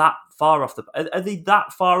not that far off. Are they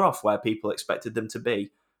that far off where people expected them to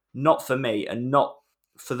be? Not for me, and not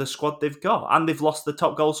for the squad they've got. And they've lost the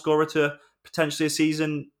top goal scorer to potentially a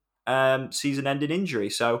season-ending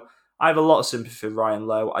injury. So I have a lot of sympathy for Ryan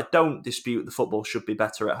Lowe. I don't dispute the football should be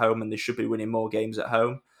better at home and they should be winning more games at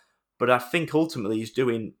home. But I think ultimately he's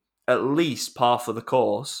doing at least par for the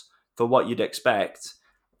course for what you'd expect.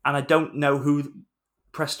 And I don't know who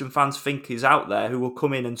Preston fans think is out there who will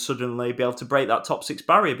come in and suddenly be able to break that top 6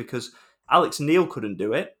 barrier, because Alex Neil couldn't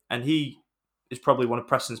do it, and he is probably one of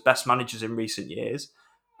Preston's best managers in recent years.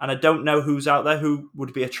 And I don't know who's out there who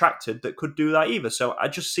would be attracted that could do that either. So I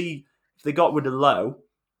just see, if they got rid of Lowe,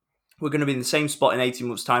 we're going to be in the same spot in 18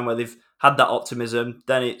 months' time, where they've had that optimism,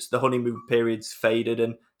 then it's the honeymoon period's faded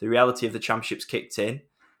and the reality of the Championship's kicked in.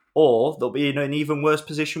 or they'll be in an even worse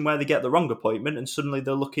position where they get the wrong appointment and suddenly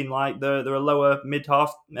they're looking like they're a lower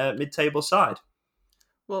mid-table side.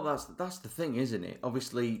 Well, that's the thing, isn't it?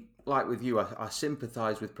 Obviously, like with you, I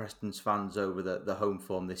sympathise with Preston's fans over the home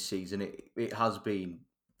form this season. It has been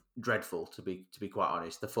dreadful, to be quite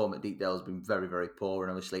honest. The form at Deepdale has been very, very poor,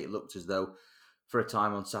 and obviously it looked as though for a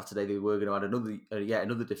time on Saturday they were going to add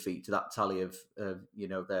another defeat to that tally of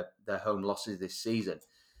their home losses this season.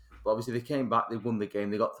 But obviously they came back, they won the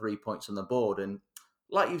game, they got 3 points on the board, and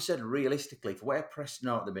like you said, realistically, for where Preston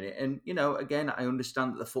are at the minute, and again, I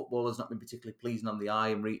understand that the football has not been particularly pleasing on the eye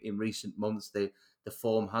in recent months. The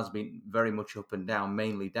form has been very much up and down,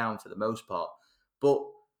 mainly down for the most part. But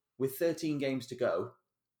with 13 games to go,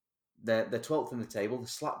 they're 12th in the table, they're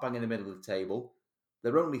slap bang in the middle of the table.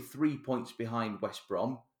 They're only 3 points behind West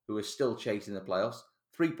Brom, who are still chasing the playoffs.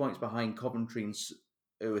 3 points behind Coventry,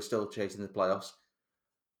 who are still chasing the playoffs.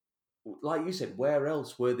 Like you said, where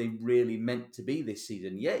else were they really meant to be this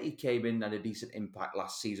season? Yeah, he came in and had a decent impact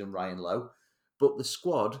last season, Ryan Lowe, but the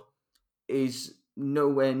squad is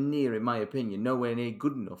nowhere near, in my opinion, nowhere near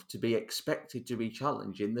good enough to be expected to be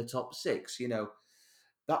challenging the top six.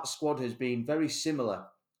 That squad has been very similar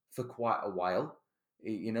for quite a while.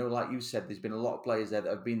 Like you said, there's been a lot of players there that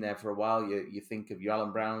have been there for a while. You think of your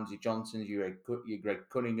Alan Browns, your Johnsons, your Greg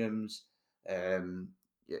Cunninghams,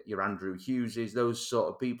 your Andrew Hugheses. Those sort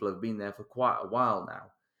of people have been there for quite a while now.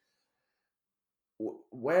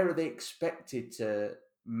 Where are they expected to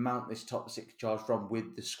mount this top six charge from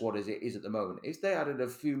with the squad as it is at the moment? If they added a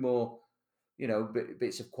few more,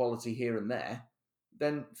 bits of quality here and there,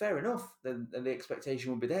 then fair enough. Then the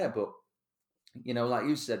expectation would be there. But like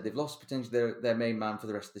you said, they've lost potentially their main man for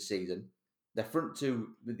the rest of the season. Their front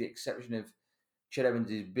two, with the exception of Ched Evans,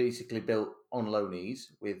 is basically built on low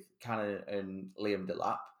knees with Cannon and Liam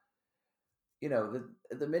Delap.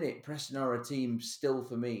 At the minute, Preston are a team still,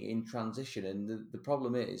 for me, in transition. And the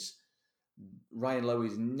problem is, Ryan Lowe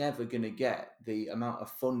is never going to get the amount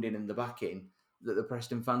of funding and the backing that the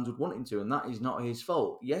Preston fans would want him to. And that is not his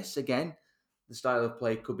fault. Yes, again, the style of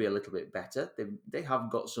play could be a little bit better. They have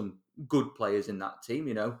got some good players in that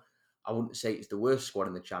team. I wouldn't say it's the worst squad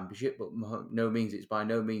in the Championship, but it's by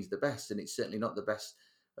no means the best. And it's certainly not the best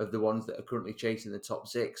of the ones that are currently chasing the top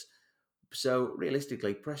six. So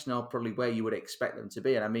realistically, Preston are probably where you would expect them to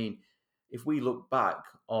be. And I mean, if we look back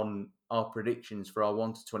on our predictions for our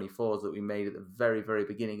 1 to 24s that we made at the very, very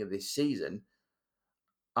beginning of this season,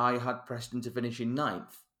 I had Preston to finish in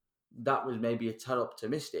 9th. That was maybe a tad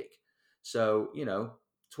optimistic. So,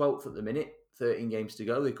 12th at the minute, 13 games to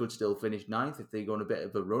go. They could still finish 9th if they go on a bit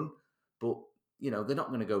of a run. But, they're not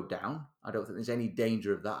going to go down. I don't think there's any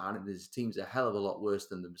danger of that. I think there's teams a hell of a lot worse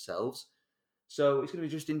than themselves. So it's going to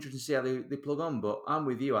be just interesting to see how they plug on. But I'm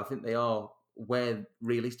with you. I think they are where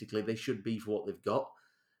realistically they should be for what they've got.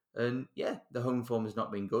 And yeah, the home form has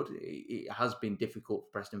not been good. It has been difficult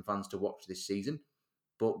for Preston fans to watch this season.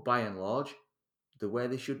 But by and large, they're where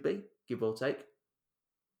they should be, give or take.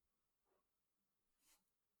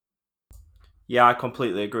 Yeah, I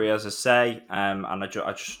completely agree, as I say. And I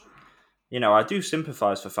just I do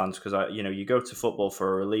sympathise for fans because you go to football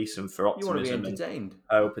for a release and for optimism. You want to be entertained.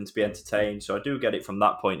 And open to be entertained. So I do get it from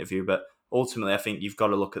that point of view. But ultimately, I think you've got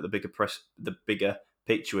to look at the bigger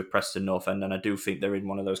picture with Preston North End. And I do think they're in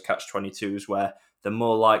one of those catch-22s where they're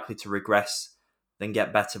more likely to regress than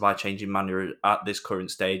get better by changing manager at this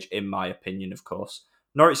current stage, in my opinion, of course.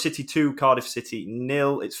 Norwich City 2, Cardiff City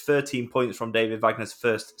 0. It's 13 points from David Wagner's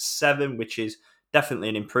first 7, which is definitely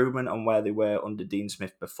an improvement on where they were under Dean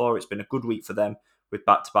Smith before. It's been a good week for them with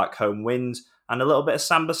back-to-back home wins and a little bit of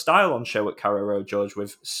Samba style on show at Carrow Road, George,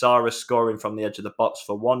 with Sarah scoring from the edge of the box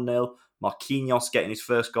for 1-0, Marquinhos getting his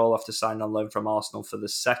first goal after signing on loan from Arsenal for the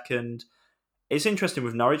second. It's interesting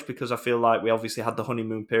with Norwich because I feel like we obviously had the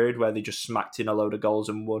honeymoon period where they just smacked in a load of goals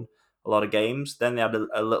and won a lot of games. Then they had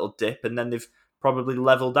a little dip and then they've probably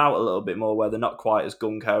levelled out a little bit more where they're not quite as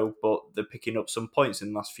gung-ho, but they're picking up some points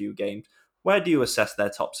in the last few games. Where do you assess their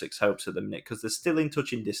top six hopes at the minute? Because they're still in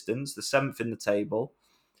touching distance, they're 7th in the table,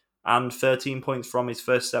 and 13 points from his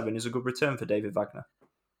first 7 is a good return for David Wagner.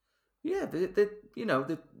 Yeah,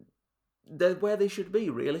 they're where they should be,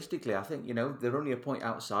 realistically. I think, they're only a point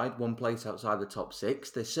outside, one place outside the top 6.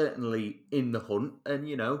 They're certainly in the hunt. And,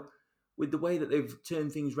 with the way that they've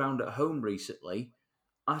turned things round at home recently,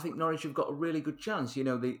 I think Norwich have got a really good chance.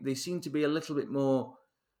 They seem to be a little bit more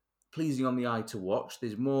pleasing on the eye to watch.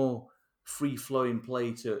 There's more free-flowing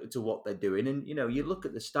play to what they're doing. And, you look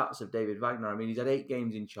at the stats of David Wagner. I mean, he's had 8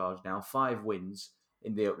 games in charge now, 5 wins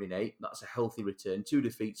in the opening 8. That's a healthy return. 2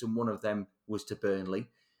 defeats, and one of them was to Burnley.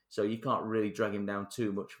 So you can't really drag him down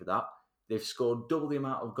too much for that. They've scored double the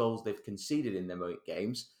amount of goals they've conceded in them 8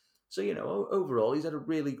 games. So, overall, he's had a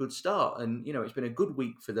really good start. And, it's been a good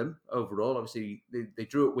week for them overall. Obviously, they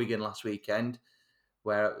drew at Wigan last weekend,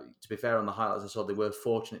 where, to be fair, on the highlights I saw, they were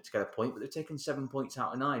fortunate to get a point, but they've taken 7 points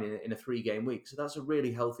out of 9 in a 3-game week. So that's a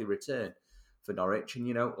really healthy return for Norwich. And,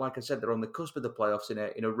 like I said, they're on the cusp of the playoffs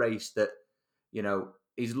in a race that,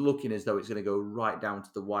 is looking as though it's going to go right down to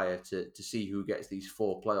the wire to see who gets these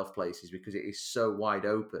 4 playoff places, because it is so wide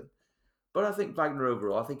open. But I think Wagner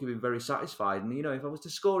overall, I think he'd been very satisfied. And, if I was to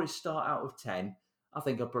score his start out of 10, I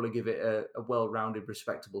think I'd probably give it a well-rounded,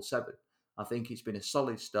 respectable 7. I think it's been a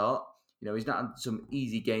solid start. He's not had some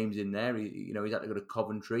easy games in there. He's had to go to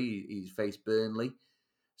Coventry. He's faced Burnley.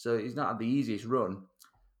 So he's not had the easiest run.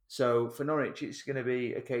 So for Norwich, it's going to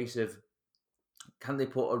be a case of, can they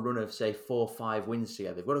put a run of, say, 4 or 5 wins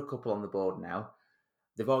together? They've got a couple on the board now.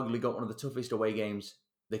 They've arguably got one of the toughest away games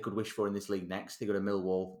they could wish for in this league next. They go to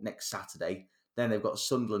Millwall next Saturday. Then they've got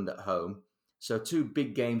Sunderland at home. So 2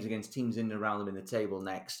 big games against teams in and around them in the table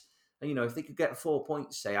next. And, if they could get 4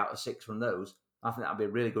 points, say, out of 6 from those, I think that'd be a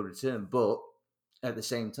really good return. But at the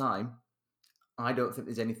same time, I don't think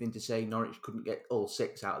there's anything to say Norwich couldn't get all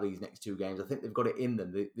 6 out of these next 2 games. I think they've got it in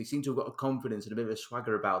them. They seem to have got a confidence and a bit of a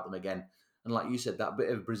swagger about them again. And like you said, that bit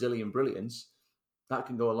of Brazilian brilliance, that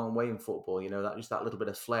can go a long way in football. That little bit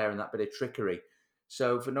of flair and that bit of trickery.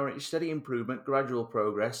 So for Norwich, steady improvement, gradual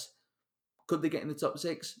progress. Could they get in the top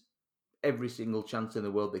 6? Every single chance in the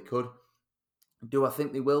world they could. Do I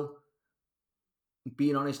think they will?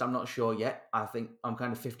 Being honest, I'm not sure yet. I think I'm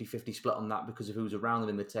kind of 50-50 split on that because of who's around them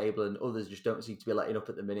in the table, and others just don't seem to be letting up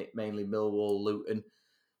at the minute, mainly Millwall, Luton.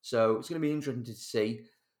 So it's going to be interesting to see.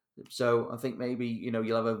 So I think maybe,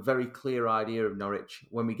 you'll have a very clear idea of Norwich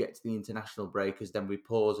when we get to the international break, as then we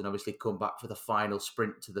pause and obviously come back for the final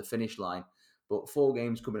sprint to the finish line. But 4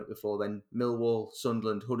 games coming up before then: Millwall,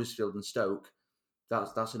 Sunderland, Huddersfield and Stoke.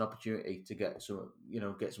 That's an opportunity to get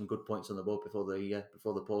some good points on the board before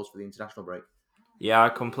the pause for the international break. Yeah, I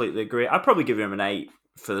completely agree. I'd probably give him an 8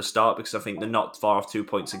 for the start, because I think they're not far off 2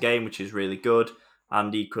 points a game, which is really good.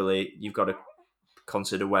 And equally, you've got to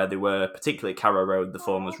consider where they were, particularly at Carrow Road. The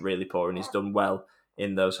form was really poor, and he's done well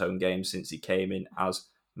in those home games since he came in as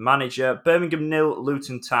manager. Birmingham 0,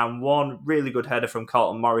 Luton Town 1. Really good header from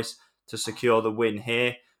Carlton Morris to secure the win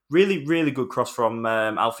here. Really, really good cross from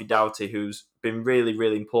Alfie Doughty, who's been really,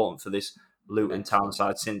 really important for this Luton Town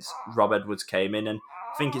side since Rob Edwards came in. And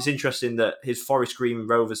I think it's interesting that his Forest Green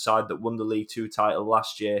Rovers side that won the League 2 title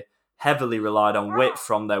last year heavily relied on width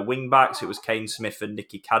from their wing-backs. It was Kane Smith and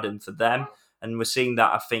Nicky Cadden for them. And we're seeing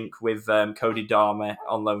that, I think, with Cody Darmer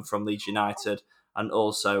on loan from Leeds United, and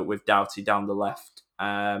also with Doughty down the left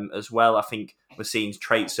as well. I think we're seeing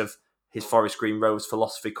traits of his Forest Green Rovers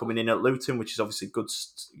philosophy coming in at Luton, which is obviously good.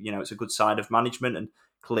 It's a good side of management and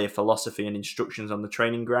clear philosophy and instructions on the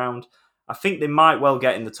training ground. I think they might well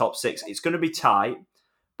get in the top 6. It's going to be tight,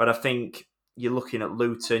 but I think you're looking at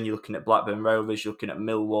Luton, you're looking at Blackburn Rovers, you're looking at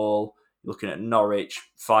Millwall, you're looking at Norwich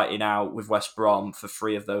fighting out with West Brom for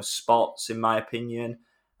 3 of those spots, in my opinion.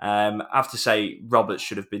 I have to say, Roberts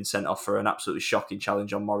should have been sent off for an absolutely shocking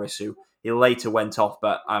challenge on Morris, who he later went off,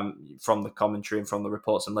 but from the commentary and from the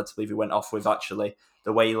reports, I'm led to believe he went off with actually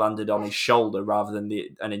the way he landed on his shoulder rather than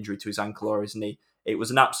an injury to his ankle or his knee. It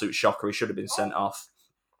was an absolute shocker. He should have been sent off.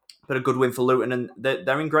 But a good win for Luton, and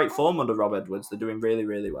they're in great form under Rob Edwards. They're doing really,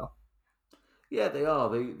 really well. Yeah, they are.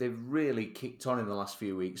 They've really kicked on in the last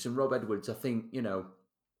few weeks. And Rob Edwards, I think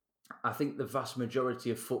the vast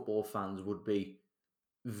majority of football fans would be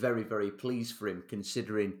very, very pleased for him,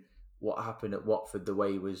 considering what happened at Watford, the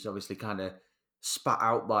way he was obviously kind of spat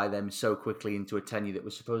out by them so quickly into a tenure that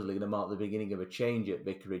was supposedly going to mark the beginning of a change at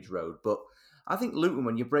Vicarage Road. But I think Luton,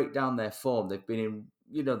 when you break down their form, they've been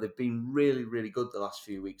really, really good the last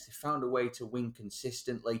few weeks. They found a way to win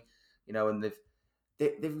consistently, and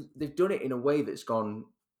they've done it in a way that's gone,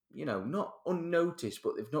 not unnoticed,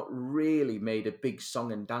 but they've not really made a big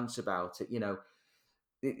song and dance about it.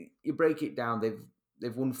 You break it down,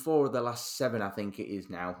 they've won 4 of the last 7, I think it is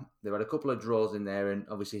now. They've had a couple of draws in there, and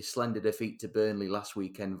obviously a slender defeat to Burnley last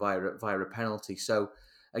weekend via a penalty. So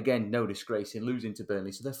again, no disgrace in losing to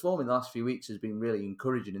Burnley. So their form in the last few weeks has been really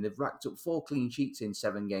encouraging, and they've racked up 4 clean sheets in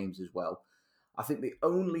 7 games as well. I think the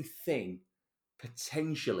only thing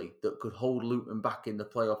potentially that could hold Luton back in the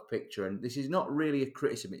playoff picture, and this is not really a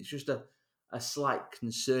criticism, it's just a slight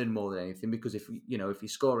concern more than anything, because if you're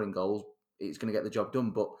scoring goals, it's going to get the job done.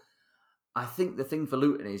 But I think the thing for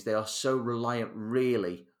Luton is they are so reliant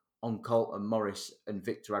really on Carlton Morris and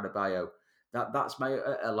Victor Adebayo. That's my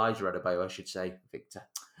Elijah Adebayo, I should say.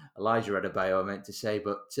 Elijah Adebayo, I meant to say.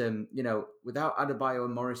 But without Adebayo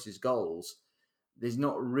and Morris's goals, there's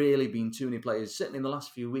not really been too many players, certainly in the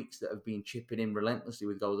last few weeks, that have been chipping in relentlessly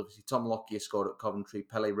with goals. Obviously, Tom Lockyer scored at Coventry.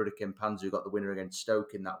 Pele Rudikin-Panzu got the winner against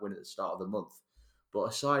Stoke in that win at the start of the month. But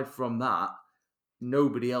aside from that,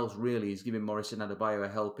 nobody else really is giving Morris and Adebayo a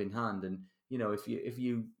helping hand. And, if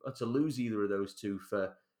you are to lose either of those two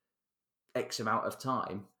for X amount of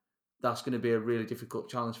time, that's going to be a really difficult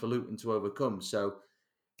challenge for Luton to overcome. So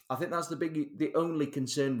I think that's the only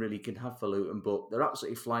concern really you can have for Luton, but they're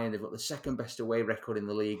absolutely flying. They've got the second best away record in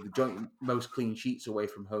the league, the joint most clean sheets away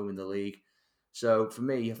from home in the league. So for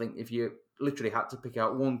me, I think if you literally had to pick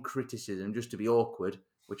out one criticism just to be awkward,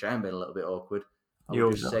 which I am being a little bit awkward, I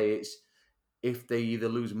would just say it's if they either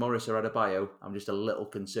lose Morris or Adebayo, I'm just a little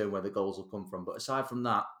concerned where the goals will come from. But aside from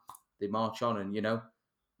that, they march on and,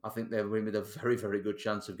 I think they're with a very, very good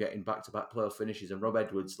chance of getting back-to-back playoff finishes. And Rob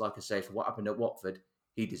Edwards, like I say, for what happened at Watford,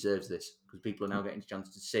 he deserves this because people are now getting a chance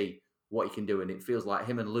to see what he can do. And it feels like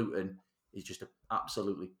him and Luton is just an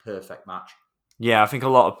absolutely perfect match. Yeah, I think a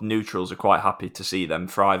lot of neutrals are quite happy to see them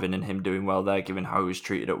thriving and him doing well there, given how he was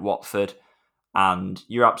treated at Watford. And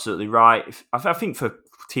you're absolutely right. I think for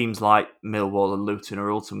teams like Millwall and Luton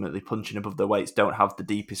are ultimately punching above their weights, don't have the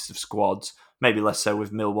deepest of squads, maybe less so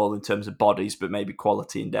with Millwall in terms of bodies, but maybe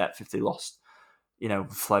quality and depth if they lost,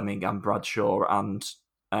 Fleming and Bradshaw and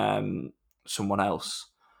someone else,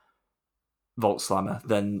 Volkslammer,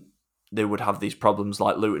 then they would have these problems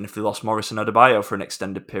like Luton if they lost Morris and Adebayo for an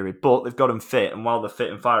extended period. But they've got them fit, and while they're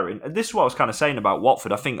fit and firing, and this is what I was kind of saying about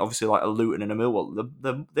Watford, I think obviously like a Luton and a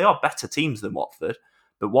Millwall, they are better teams than Watford.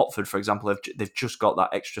 But Watford, for example, they've just got that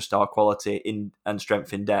extra star quality and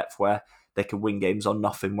strength in depth where they can win games on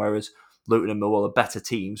nothing, whereas Luton and Millwall are better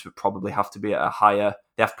teams, but probably have to be at a higher.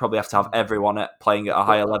 Probably have to have everyone playing at a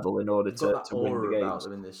higher level in order to win the games. About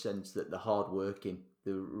them in the sense that they're hardworking.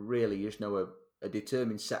 They're really just a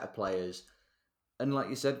determined set of players. And like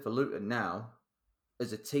you said, for Luton now,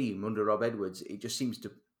 as a team under Rob Edwards, it just seems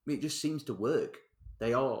to work.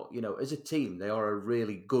 They are, as a team, they are a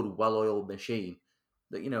really good, well-oiled machine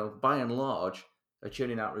that, by and large, are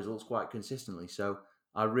churning out results quite consistently. So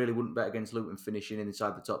I really wouldn't bet against Luton finishing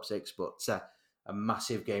inside the top six, but a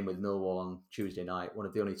massive game with Millwall on Tuesday night, one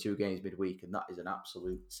of the only two games midweek, and that is an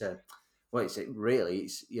absolute.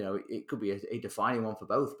 It could be a defining one for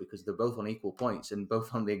both because they're both on equal points and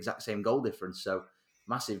both on the exact same goal difference. So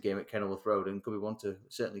massive game at Kenilworth Road and could be one to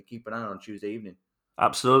certainly keep an eye on Tuesday evening.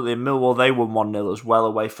 Absolutely. And Millwall, they won 1-0 as well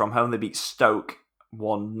away from home. They beat Stoke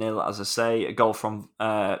 1-0, as I say. A goal from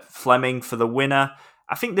Fleming for the winner.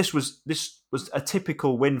 I think this was a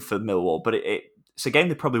typical win for Millwall, but it's a game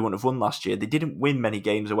they probably wouldn't have won last year. They didn't win many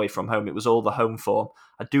games away from home. It was all the home form.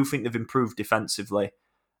 I do think they've improved defensively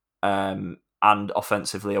and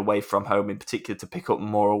offensively away from home, in particular, to pick up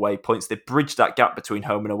more away points. They've bridged that gap between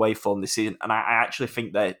home and away form this season, and I actually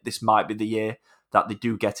think that this might be the year that they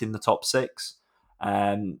do get in the top six.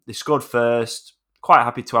 They scored first, quite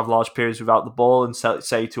happy to have large periods without the ball and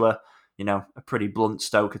say to a pretty blunt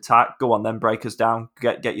Stoke attack, go on then, break us down,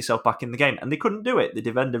 get yourself back in the game. And they couldn't do it. They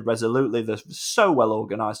defended resolutely. They're so well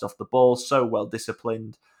organised off the ball, so well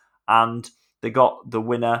disciplined. And they got the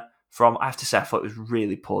winner from, I have to say, I thought it was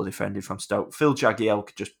really poor defending from Stoke. Phil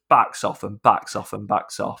Jagielka just backs off and backs off and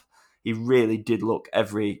backs off. He really did look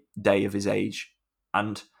every day of his age.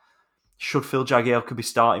 And should Phil Jagielka be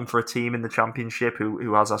starting for a team in the Championship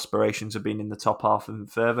who has aspirations of being in the top half and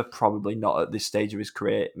further? Probably not at this stage of his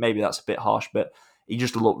career. Maybe that's a bit harsh, but he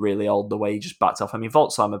just looked really old the way he just backed off. I mean,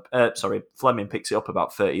 Fleming picks it up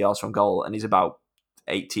about 30 yards from goal and he's about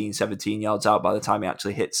 18, 17 yards out by the time he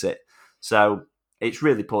actually hits it. So it's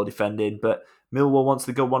really poor defending, but Millwall, once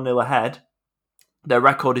they go 1-0 ahead, their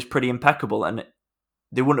record is pretty impeccable and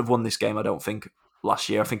they wouldn't have won this game, I don't think, last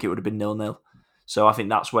year. I think it would have been 0-0. So I think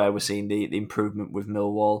that's where we're seeing the improvement with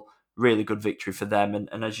Millwall. Really good victory for them.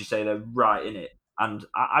 And as you say, they're right in it. And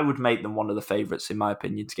I would make them one of the favourites, in my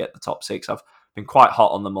opinion, to get the top six. I've been quite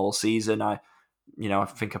hot on them all season. I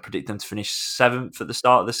think I predict them to finish 7th at the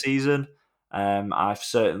start of the season. I've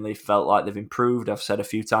certainly felt like they've improved. I've said a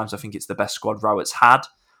few times I think it's the best squad Rowett's had.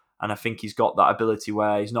 And I think he's got that ability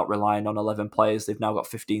where he's not relying on 11 players. They've now got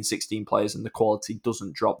 15, 16 players and the quality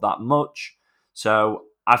doesn't drop that much. So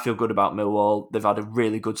I feel good about Millwall. They've had a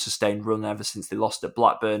really good sustained run ever since they lost at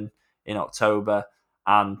Blackburn in October,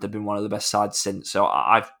 and they've been one of the best sides since. So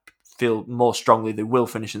I feel more strongly they will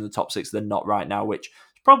finish in the top six than not right now, which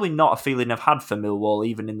is probably not a feeling I've had for Millwall,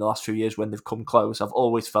 even in the last few years when they've come close. I've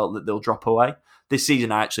always felt that they'll drop away. This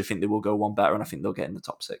season, I actually think they will go one better, and I think they'll get in the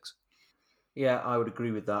top six. Yeah, I would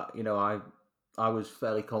agree with that. I was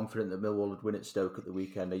fairly confident that Millwall would win at Stoke at the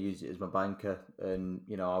weekend. I used it as my banker, and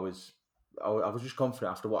I was I was just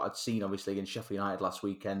confident after what I'd seen, obviously, against Sheffield United last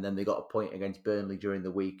weekend. Then they got a point against Burnley during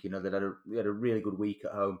the week. You know, they had a really good week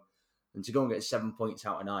at home. And to go and get 7 points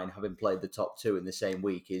out of 9, having played the top 2 in the same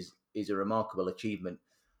week, is a remarkable achievement.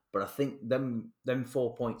 But I think them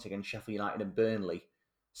 4 points against Sheffield United and Burnley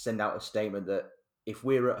send out a statement that if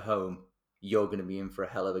we're at home, you're going to be in for a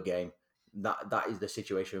hell of a game. That is the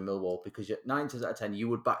situation with Millwall, because 9 times out of 10 you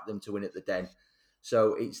would back them to win at the Den.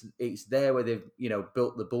 So it's there where they've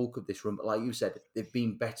built the bulk of this run. But like you said, they've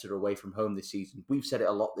been better away from home this season. We've said it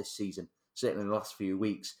a lot this season, certainly in the last few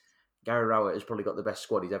weeks. Gary Rowett has probably got the best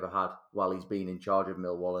squad he's ever had while he's been in charge of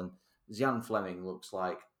Millwall. And Zian Fleming looks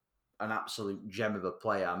like an absolute gem of a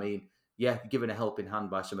player. I mean, yeah, given a helping hand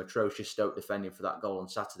by some atrocious Stoke defending for that goal on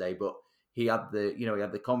Saturday, but he had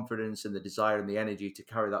the confidence and the desire and the energy to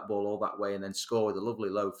carry that ball all that way and then score with a lovely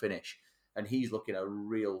low finish. And he's looking at a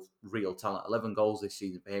real talent. 11 goals this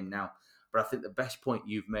season for him now. But I think the best point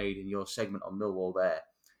you've made in your segment on Millwall there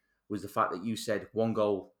was the fact that you said 1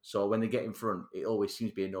 goal. So when they get in front, it always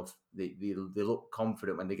seems to be enough. They look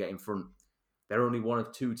confident when they get in front. They're only one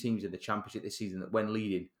of 2 teams in the Championship this season that, when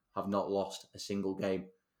leading, have not lost a single game,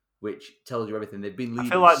 which tells you everything. They've been leading. I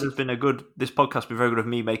feel like this podcast has been very good of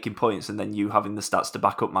me making points and then you having the stats to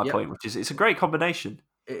back up my point, which is, it's a great combination.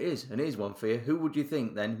 It is, and here's one for you. Who would you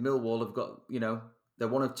think then Millwall have got, they're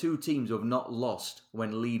one of 2 teams who have not lost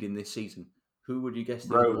when leading this season. Who would you guess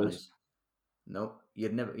the other one is? No,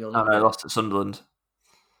 you'll never lost at Sunderland.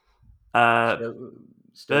 Stoke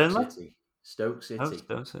City. Stoke City. Oh,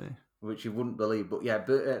 Stoke City. Which you wouldn't believe. But yeah,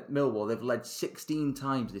 Millwall, they've led 16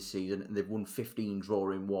 times this season and they've won 15,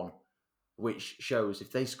 drawing 1, which shows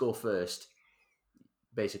if they score first,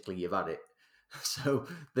 basically you've had it. So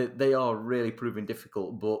they are really proving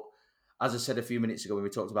difficult. But as I said a few minutes ago when we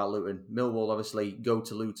talked about Luton, Millwall obviously go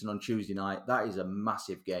to Luton on Tuesday night. That is a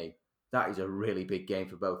massive game. That is a really big game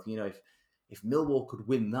for both. If Millwall could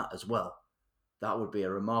win that as well, that would be a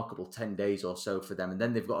remarkable 10 days or so for them. And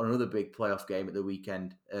then they've got another big playoff game at the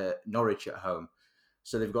weekend, Norwich at home.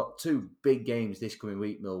 So they've got 2 big games this coming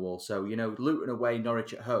week, Millwall. So, Luton away,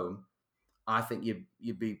 Norwich at home. I think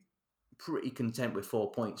you'd be pretty content with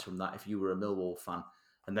 4 points from that if you were a Millwall fan.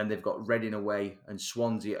 And then they've got Reading away and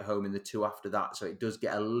Swansea at home in the 2 after that. So it does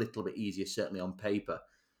get a little bit easier, certainly on paper.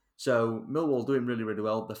 So Millwall doing really, really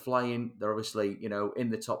well. They're flying. They're obviously, in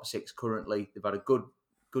the top 6 currently. They've had a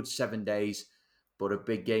good 7 days. But a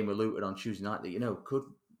big game with Luton on Tuesday night that, could,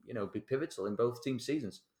 be pivotal in both teams'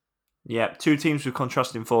 seasons. Yeah, 2 teams with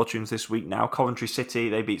contrasting fortunes this week now. Coventry City,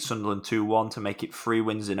 they beat Sunderland 2-1 to make it 3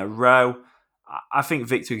 wins in a row. I think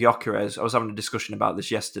Victor Gyökeres, I was having a discussion about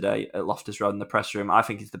this yesterday at Loftus Road in the press room. I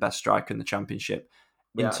think he's the best striker in the Championship.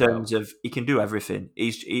 In terms of, he can do everything.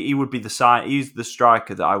 He would be he's the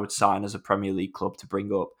striker that I would sign as a Premier League club to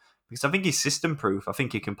bring up. Because I think he's system proof. I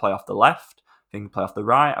think he can play off the left. I think he can play off the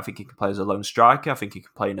right. I think he can play as a lone striker. I think he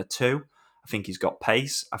can play in a 2. I think he's got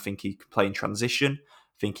pace. I think he can play in transition.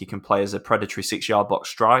 I think he can play as a predatory 6-yard box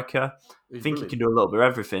striker. I think he can do a little bit of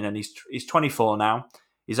everything. And he's 24 now.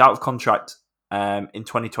 He's out of contract in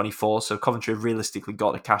 2024. So Coventry have realistically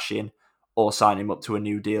got to cash in or sign him up to a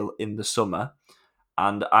new deal in the summer.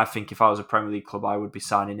 And I think if I was a Premier League club, I would be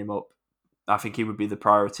signing him up. I think he would be the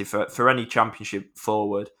priority for any Championship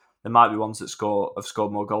forward. There might be ones that have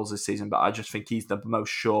scored more goals this season, but I just think he's the most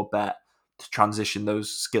sure bet to transition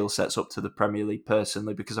those skill sets up to the Premier League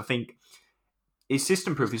personally, because I think he's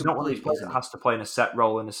system proof. He's not one of these players that has to play in a set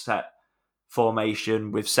role in a set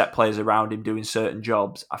formation with set players around him doing certain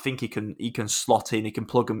jobs. I think he can slot in, he can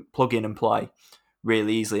plug in and play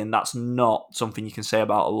really easily, and that's not something you can say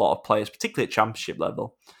about a lot of players, particularly at Championship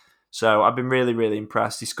level. So I've been really, really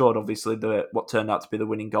impressed. He scored obviously what turned out to be the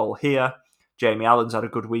winning goal here. Jamie Allen's had a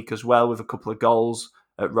good week as well with a couple of goals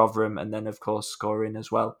at Rotherham and then, of course, scoring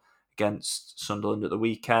as well against Sunderland at the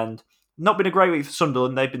weekend. Not been a great week for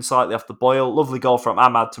Sunderland. They've been slightly off the boil. Lovely goal from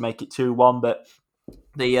Ahmad to make it 2-1, but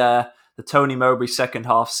the Tony Mowbray second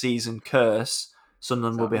half season curse,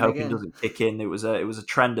 Sunderland will be hoping doesn't kick in. It was a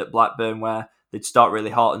trend at Blackburn where they'd start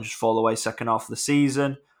really hot and just fall away second half of the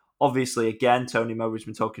season. Obviously, again, Tony Mowbray's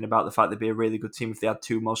been talking about the fact they'd be a really good team if they had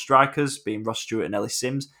 2 more strikers, being Ross Stewart and Ellis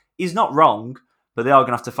Sims. He's not wrong, but they are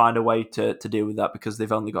going to have to find a way to deal with that because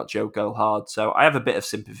they've only got Joe Gohard. So I have a bit of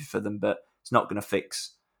sympathy for them, but it's not going to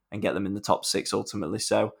fix and get them in the top 6 ultimately.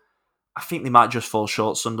 So I think they might just fall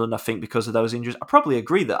short, Sunderland. I think because of those injuries. I probably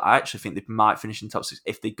agree that I actually think they might finish in top 6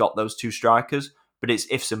 if they got those 2 strikers, but it's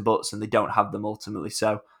ifs and buts and they don't have them ultimately.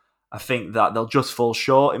 So I think that they'll just fall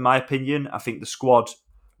short, in my opinion. I think the squad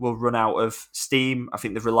will run out of steam. I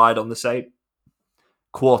think they've relied on the same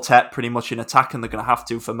quartet pretty much in attack, and they're going to have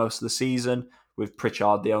to for most of the season, with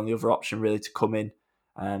Pritchard the only other option really to come in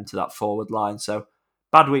to that forward line. So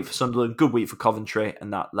bad week for Sunderland, good week for Coventry,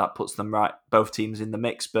 and that puts them right, both teams in the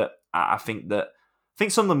mix. But I think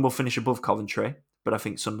Sunderland will finish above Coventry, but I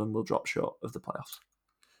think Sunderland will drop short of the playoffs.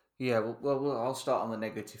 Yeah, well, I'll start on the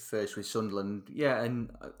negative first with Sunderland. Yeah,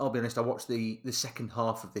 and I'll be honest, I watched the second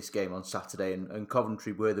half of this game on Saturday, and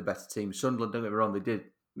Coventry were the better team. Sunderland, don't get me wrong,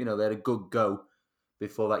 they had a good go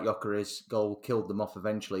before that Gyökeres goal killed them off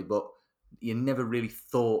eventually, but you never really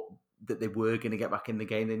thought that they were going to get back in the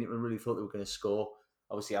game. They never really thought they were going to score.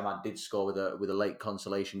 Obviously, Ahmad did score with a late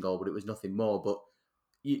consolation goal, but it was nothing more. But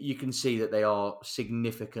you can see that they are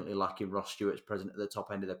significantly lacking Ross Stewart's present at the top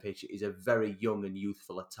end of the pitch. It is a very young and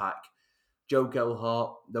youthful attack. Joe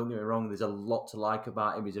Gelhardt, don't get me wrong, there's a lot to like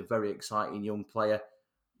about him. He's a very exciting young player,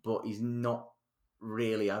 but he's not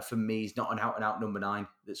really, for me, he's not an out-and-out number 9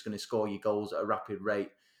 that's going to score you goals at a rapid rate.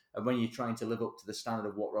 And when you're trying to live up to the standard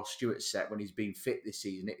of what Ross Stewart set when he's been fit this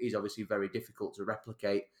season, it is obviously very difficult to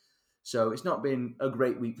replicate. So it's not been a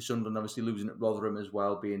great week for Sunderland, obviously losing at Rotherham as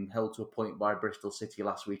well, being held to a point by Bristol City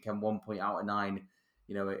last weekend, 1 point out of 9,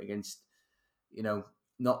 against,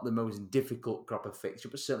 not the most difficult crop of fixture,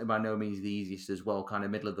 but certainly by no means the easiest as well, kind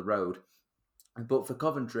of middle of the road. But for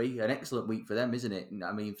Coventry, an excellent week for them, isn't it?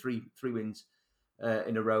 I mean, three wins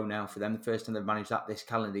in a row now for them, the first time they've managed that this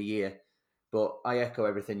calendar year. But I echo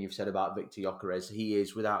everything you've said about Victor Gyökeres. He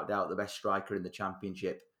is, without doubt, the best striker in the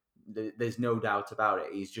Championship. There's no doubt about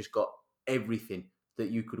it. He's just got everything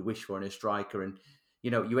that you could wish for in a striker. And,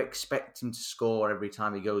 you expect him to score every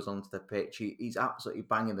time he goes onto the pitch. He's absolutely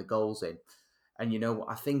banging the goals in. And,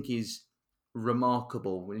 what I think is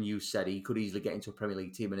remarkable when you said he could easily get into a Premier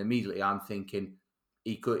League team. And immediately I'm thinking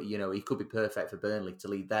he could be perfect for Burnley to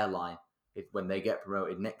lead their line. When they get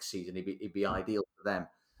promoted next season, it'd be ideal for them.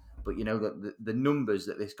 But, the numbers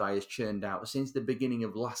that this guy has churned out since the beginning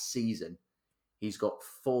of last season, he's got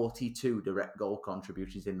 42 direct goal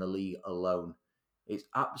contributions in the league alone. It's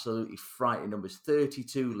absolutely frightening numbers.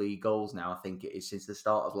 32 league goals now, I think it is, since the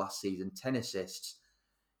start of last season. 10 assists.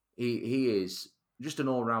 He is just an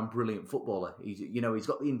all-round brilliant footballer. He's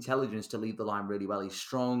got the intelligence to lead the line really well. He's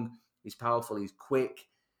strong, he's powerful, he's quick,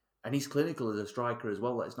 and he's clinical as a striker as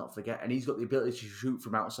well, let's not forget. And he's got the ability to shoot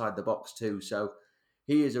from outside the box too. So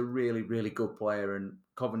he is a really, really good player. And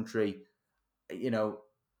Coventry,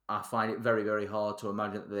 I find it very, very hard to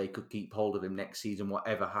imagine that they could keep hold of him next season,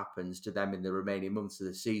 whatever happens to them in the remaining months of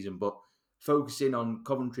the season. But focusing on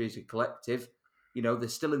Coventry as a collective, they're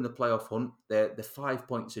still in the playoff hunt. They're 5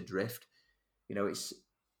 points adrift.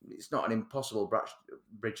 It's not an impossible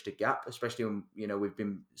bridge to gap, especially when, we've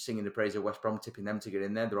been singing the praise of West Brom, tipping them to get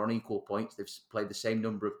in there. They're on equal points. They've played the same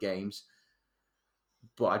number of games.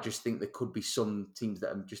 But I just think there could be some teams that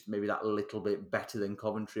are just maybe that little bit better than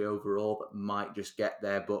Coventry overall that might just get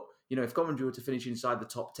there. But, if Coventry were to finish inside the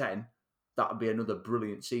top 10, that would be another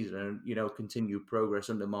brilliant season and, continued progress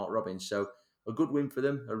under Mark Robins. So a good win for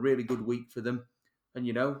them, a really good week for them. And,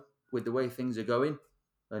 with the way things are going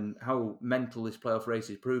and how mental this playoff race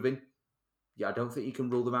is proving, I don't think you can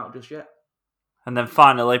rule them out just yet. And then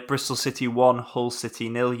finally, Bristol City 1, Hull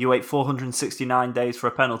City 0. You wait 469 days for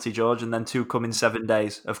a penalty, George, and then 2 come in 7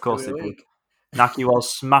 days. Of course they did. Nahki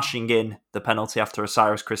was smashing in the penalty after a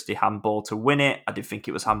Cyrus Christie handball to win it. I did think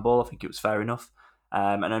it was handball. I think it was fair enough.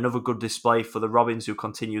 And another good display for the Robins, who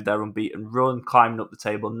continued their unbeaten run, climbing up the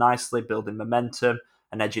table nicely, building momentum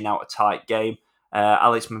and edging out a tight game.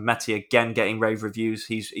 Alex Mehmeti again getting rave reviews.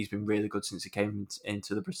 He's been really good since he came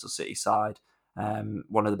into the Bristol City side.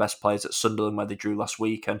 One of the best players at Sunderland, where they drew last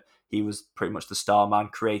week, and he was pretty much the star man,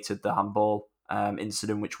 created the handball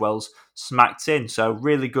incident which Wells smacked in. So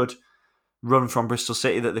really good run from Bristol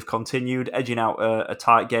City that they've continued, edging out a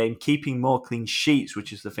tight game, keeping more clean sheets,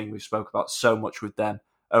 which is the thing we've spoke about so much with them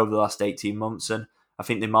over the last 18 months. And I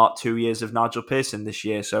think they marked 2 years of Nigel Pearson this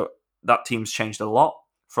year, so that team's changed a lot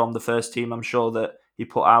from the first team, I'm sure, that he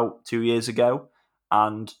put out 2 years ago,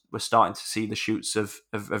 and we're starting to see the shoots of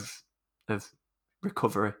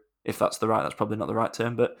recovery, if that's probably not the right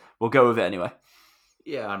term, but we'll go with it anyway.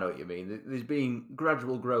 Yeah, I know what you mean. There's been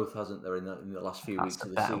gradual growth, hasn't there, in the last few weeks of the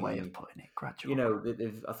season? That's a better way of putting it, gradual.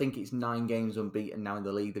 I think it's 9 games unbeaten now in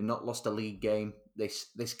the league. They've not lost a league game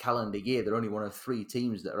this calendar year. They're only one of 3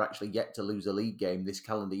 teams that are actually yet to lose a league game this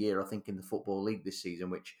calendar year, I think, in the Football League this season,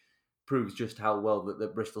 which proves just how well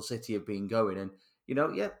that Bristol City have been going. And,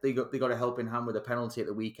 they got a helping hand with a penalty at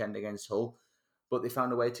the weekend against Hull, but they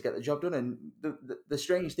found a way to get the job done. And the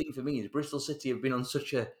strange thing for me is Bristol City have been on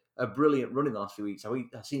such a brilliant run in the last few weeks.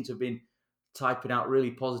 I seem to have been typing out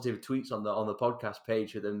really positive tweets on the podcast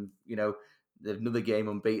page for them. Another game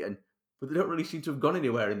unbeaten, but they don't really seem to have gone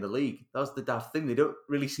anywhere in the league. That's the daft thing. They don't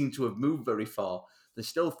really seem to have moved very far. They're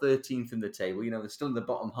still 13th in the table. They're still in the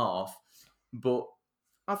bottom half. But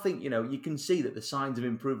I think, you can see that the signs of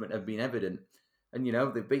improvement have been evident. And,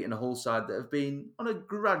 they've beaten a Hull side that have been on a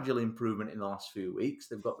gradual improvement in the last few weeks.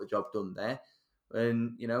 They've got the job done there.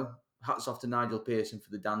 And, hats off to Nigel Pearson for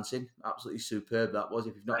the dancing. Absolutely superb that was.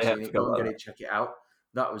 If you've not seen it, go and get it, check it out.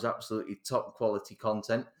 That was absolutely top quality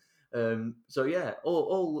content.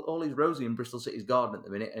 All is rosy in Bristol City's garden at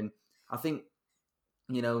the minute. And I think,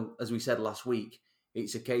 as we said last week,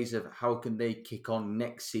 it's a case of how can they kick on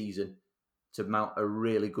next season to mount a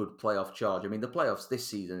really good playoff charge. I mean, the playoffs this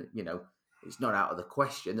season, it's not out of the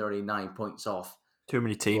question. They're only 9 points off. Too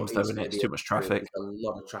many teams, though, isn't it? It's too much traffic. There's a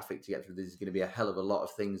lot of traffic to get through. There's going to be a hell of a lot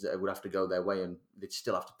of things that would have to go their way, and they'd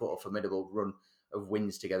still have to put a formidable run of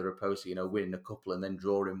wins together, opposed to, winning a couple and then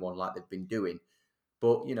drawing one like they've been doing.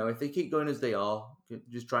 But, if they keep going as they are,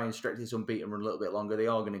 just try and stretch this unbeaten run a little bit longer, they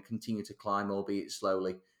are going to continue to climb, albeit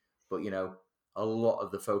slowly. But, a lot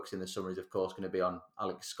of the focus in the summer is, of course, going to be on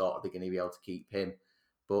Alex Scott. Are they going to be able to keep him?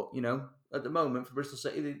 But, at the moment for Bristol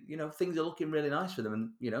City, things are looking really nice for them.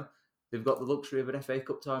 And, they've got the luxury of an FA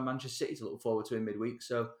Cup tie in Manchester City to look forward to in midweek.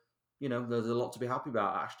 So, there's a lot to be happy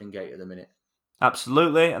about at Ashton Gate at the minute.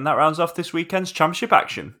 Absolutely. And that rounds off this weekend's Championship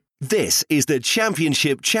action. This is the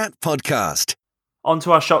Championship Chat Podcast. On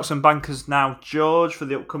to our shocks and bankers now, George, for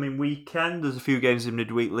the upcoming weekend. There's a few games in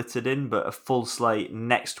midweek littered in, but a full slate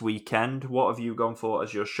next weekend. What have you gone for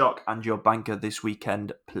as your shock and your banker this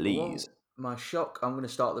weekend, please? Well, my shock, I'm going to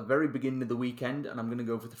start at the very beginning of the weekend, and I'm going to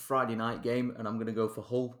go for the Friday night game, and I'm going to go for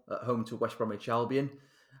Hull at home to West Bromwich Albion.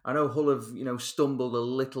 I know Hull have, stumbled a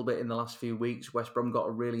little bit in the last few weeks. West Brom got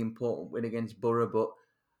a really important win against Borough, but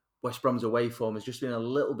West Brom's away form has just been a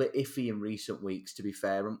little bit iffy in recent weeks, to be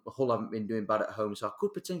fair. And Hull haven't been doing bad at home, so I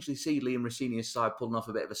could potentially see Liam Rossini's side pulling off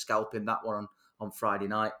a bit of a scalp in that one on Friday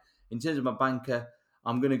night. In terms of my banker,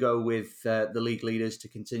 I'm going to go with the league leaders to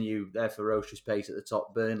continue their ferocious pace at the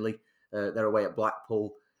top. Burnley, they're away at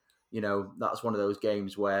Blackpool. That's one of those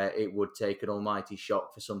games where it would take an almighty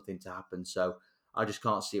shock for something to happen. So I just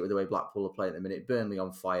can't see it with the way Blackpool are playing at the minute. Burnley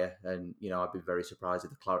on fire, and I'd be very surprised if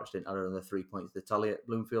the Clarets didn't add another 3 points to the tally at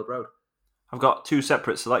Bloomfield Road. I've got two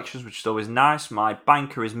separate selections, which is always nice. My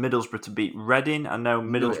banker is Middlesbrough to beat Reading. I know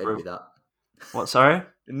Middlesbrough. It'd be that. What? Sorry. I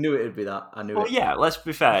knew it'd be that. I knew it. Well, yeah. Let's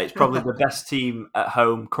be fair. It's probably the best team at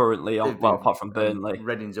home currently. Apart from Burnley,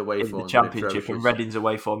 Reading's away form in the Championship, and Reading's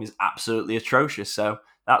away form is absolutely atrocious. So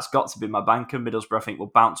that's got to be my banker. Middlesbrough, I think,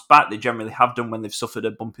 will bounce back. They generally have done when they've suffered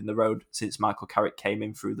a bump in the road since Michael Carrick came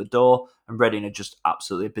in through the door. And Reading are just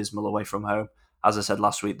absolutely abysmal away from home. As I said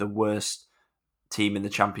last week, the worst team in the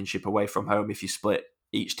Championship away from home if you split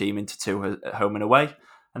each team into two at home and away.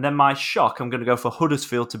 And then my shock, I'm going to go for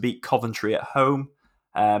Huddersfield to beat Coventry at home.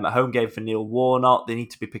 A home game for Neil Warnock. They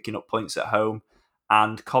need to be picking up points at home.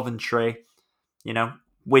 And Coventry,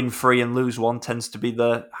 win 3 and lose 1 tends to be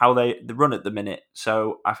how they run at the minute.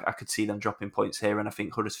 So I could see them dropping points here. And I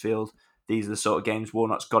think Huddersfield, these are the sort of games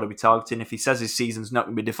Warnock's got to be targeting. If he says his season's not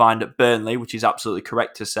going to be defined at Burnley, which is absolutely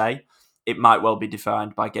correct to say, it might well be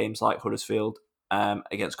defined by games like Huddersfield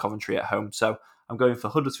against Coventry at home. So I'm going for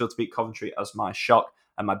Huddersfield to beat Coventry as my shock.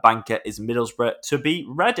 And my banker is Middlesbrough to beat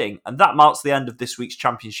Reading. And that marks the end of this week's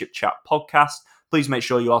Championship Chat podcast. Please make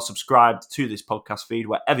sure you are subscribed to this podcast feed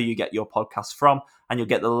wherever you get your podcasts from, and you'll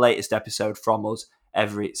get the latest episode from us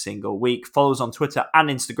every single week. Follow us on Twitter and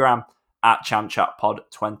Instagram at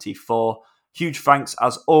ChampChatPod24. Huge thanks,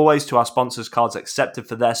 as always, to our sponsors, Cards Accepted,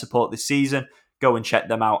 for their support this season. Go and check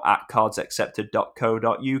them out at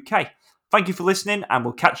cardsaccepted.co.uk. Thank you for listening, and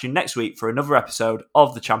we'll catch you next week for another episode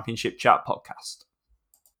of the Championship Chat podcast.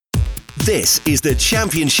 This is the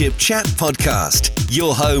Championship Chat Podcast,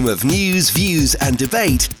 your home of news, views and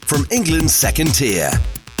debate from England's second tier.